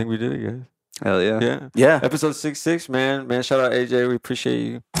 I think we did it, guys. hell yeah. Yeah. Yeah. Episode 66, man. Shout out AJ. We appreciate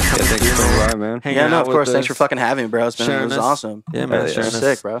you. Yeah, thanks for coming by, man. Hanging Yeah, no, out of with course. Thanks for us. fucking having me, bro. It Sharing was us. awesome. Yeah, man. Hell yeah. Sharing It's us.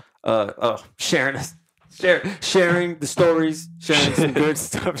 sick, bro. Sharing us. Sharing the stories, sharing some good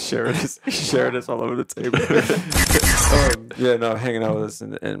stuff, sharing us all over the table. Yeah, no, hanging out with us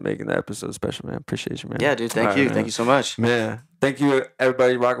and making the episode special, man. Appreciate you, man. Yeah, dude. Thank All you. right, man. Thank you so much. Man, thank you,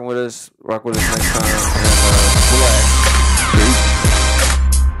 everybody, rocking with us. Rock with us next time. And,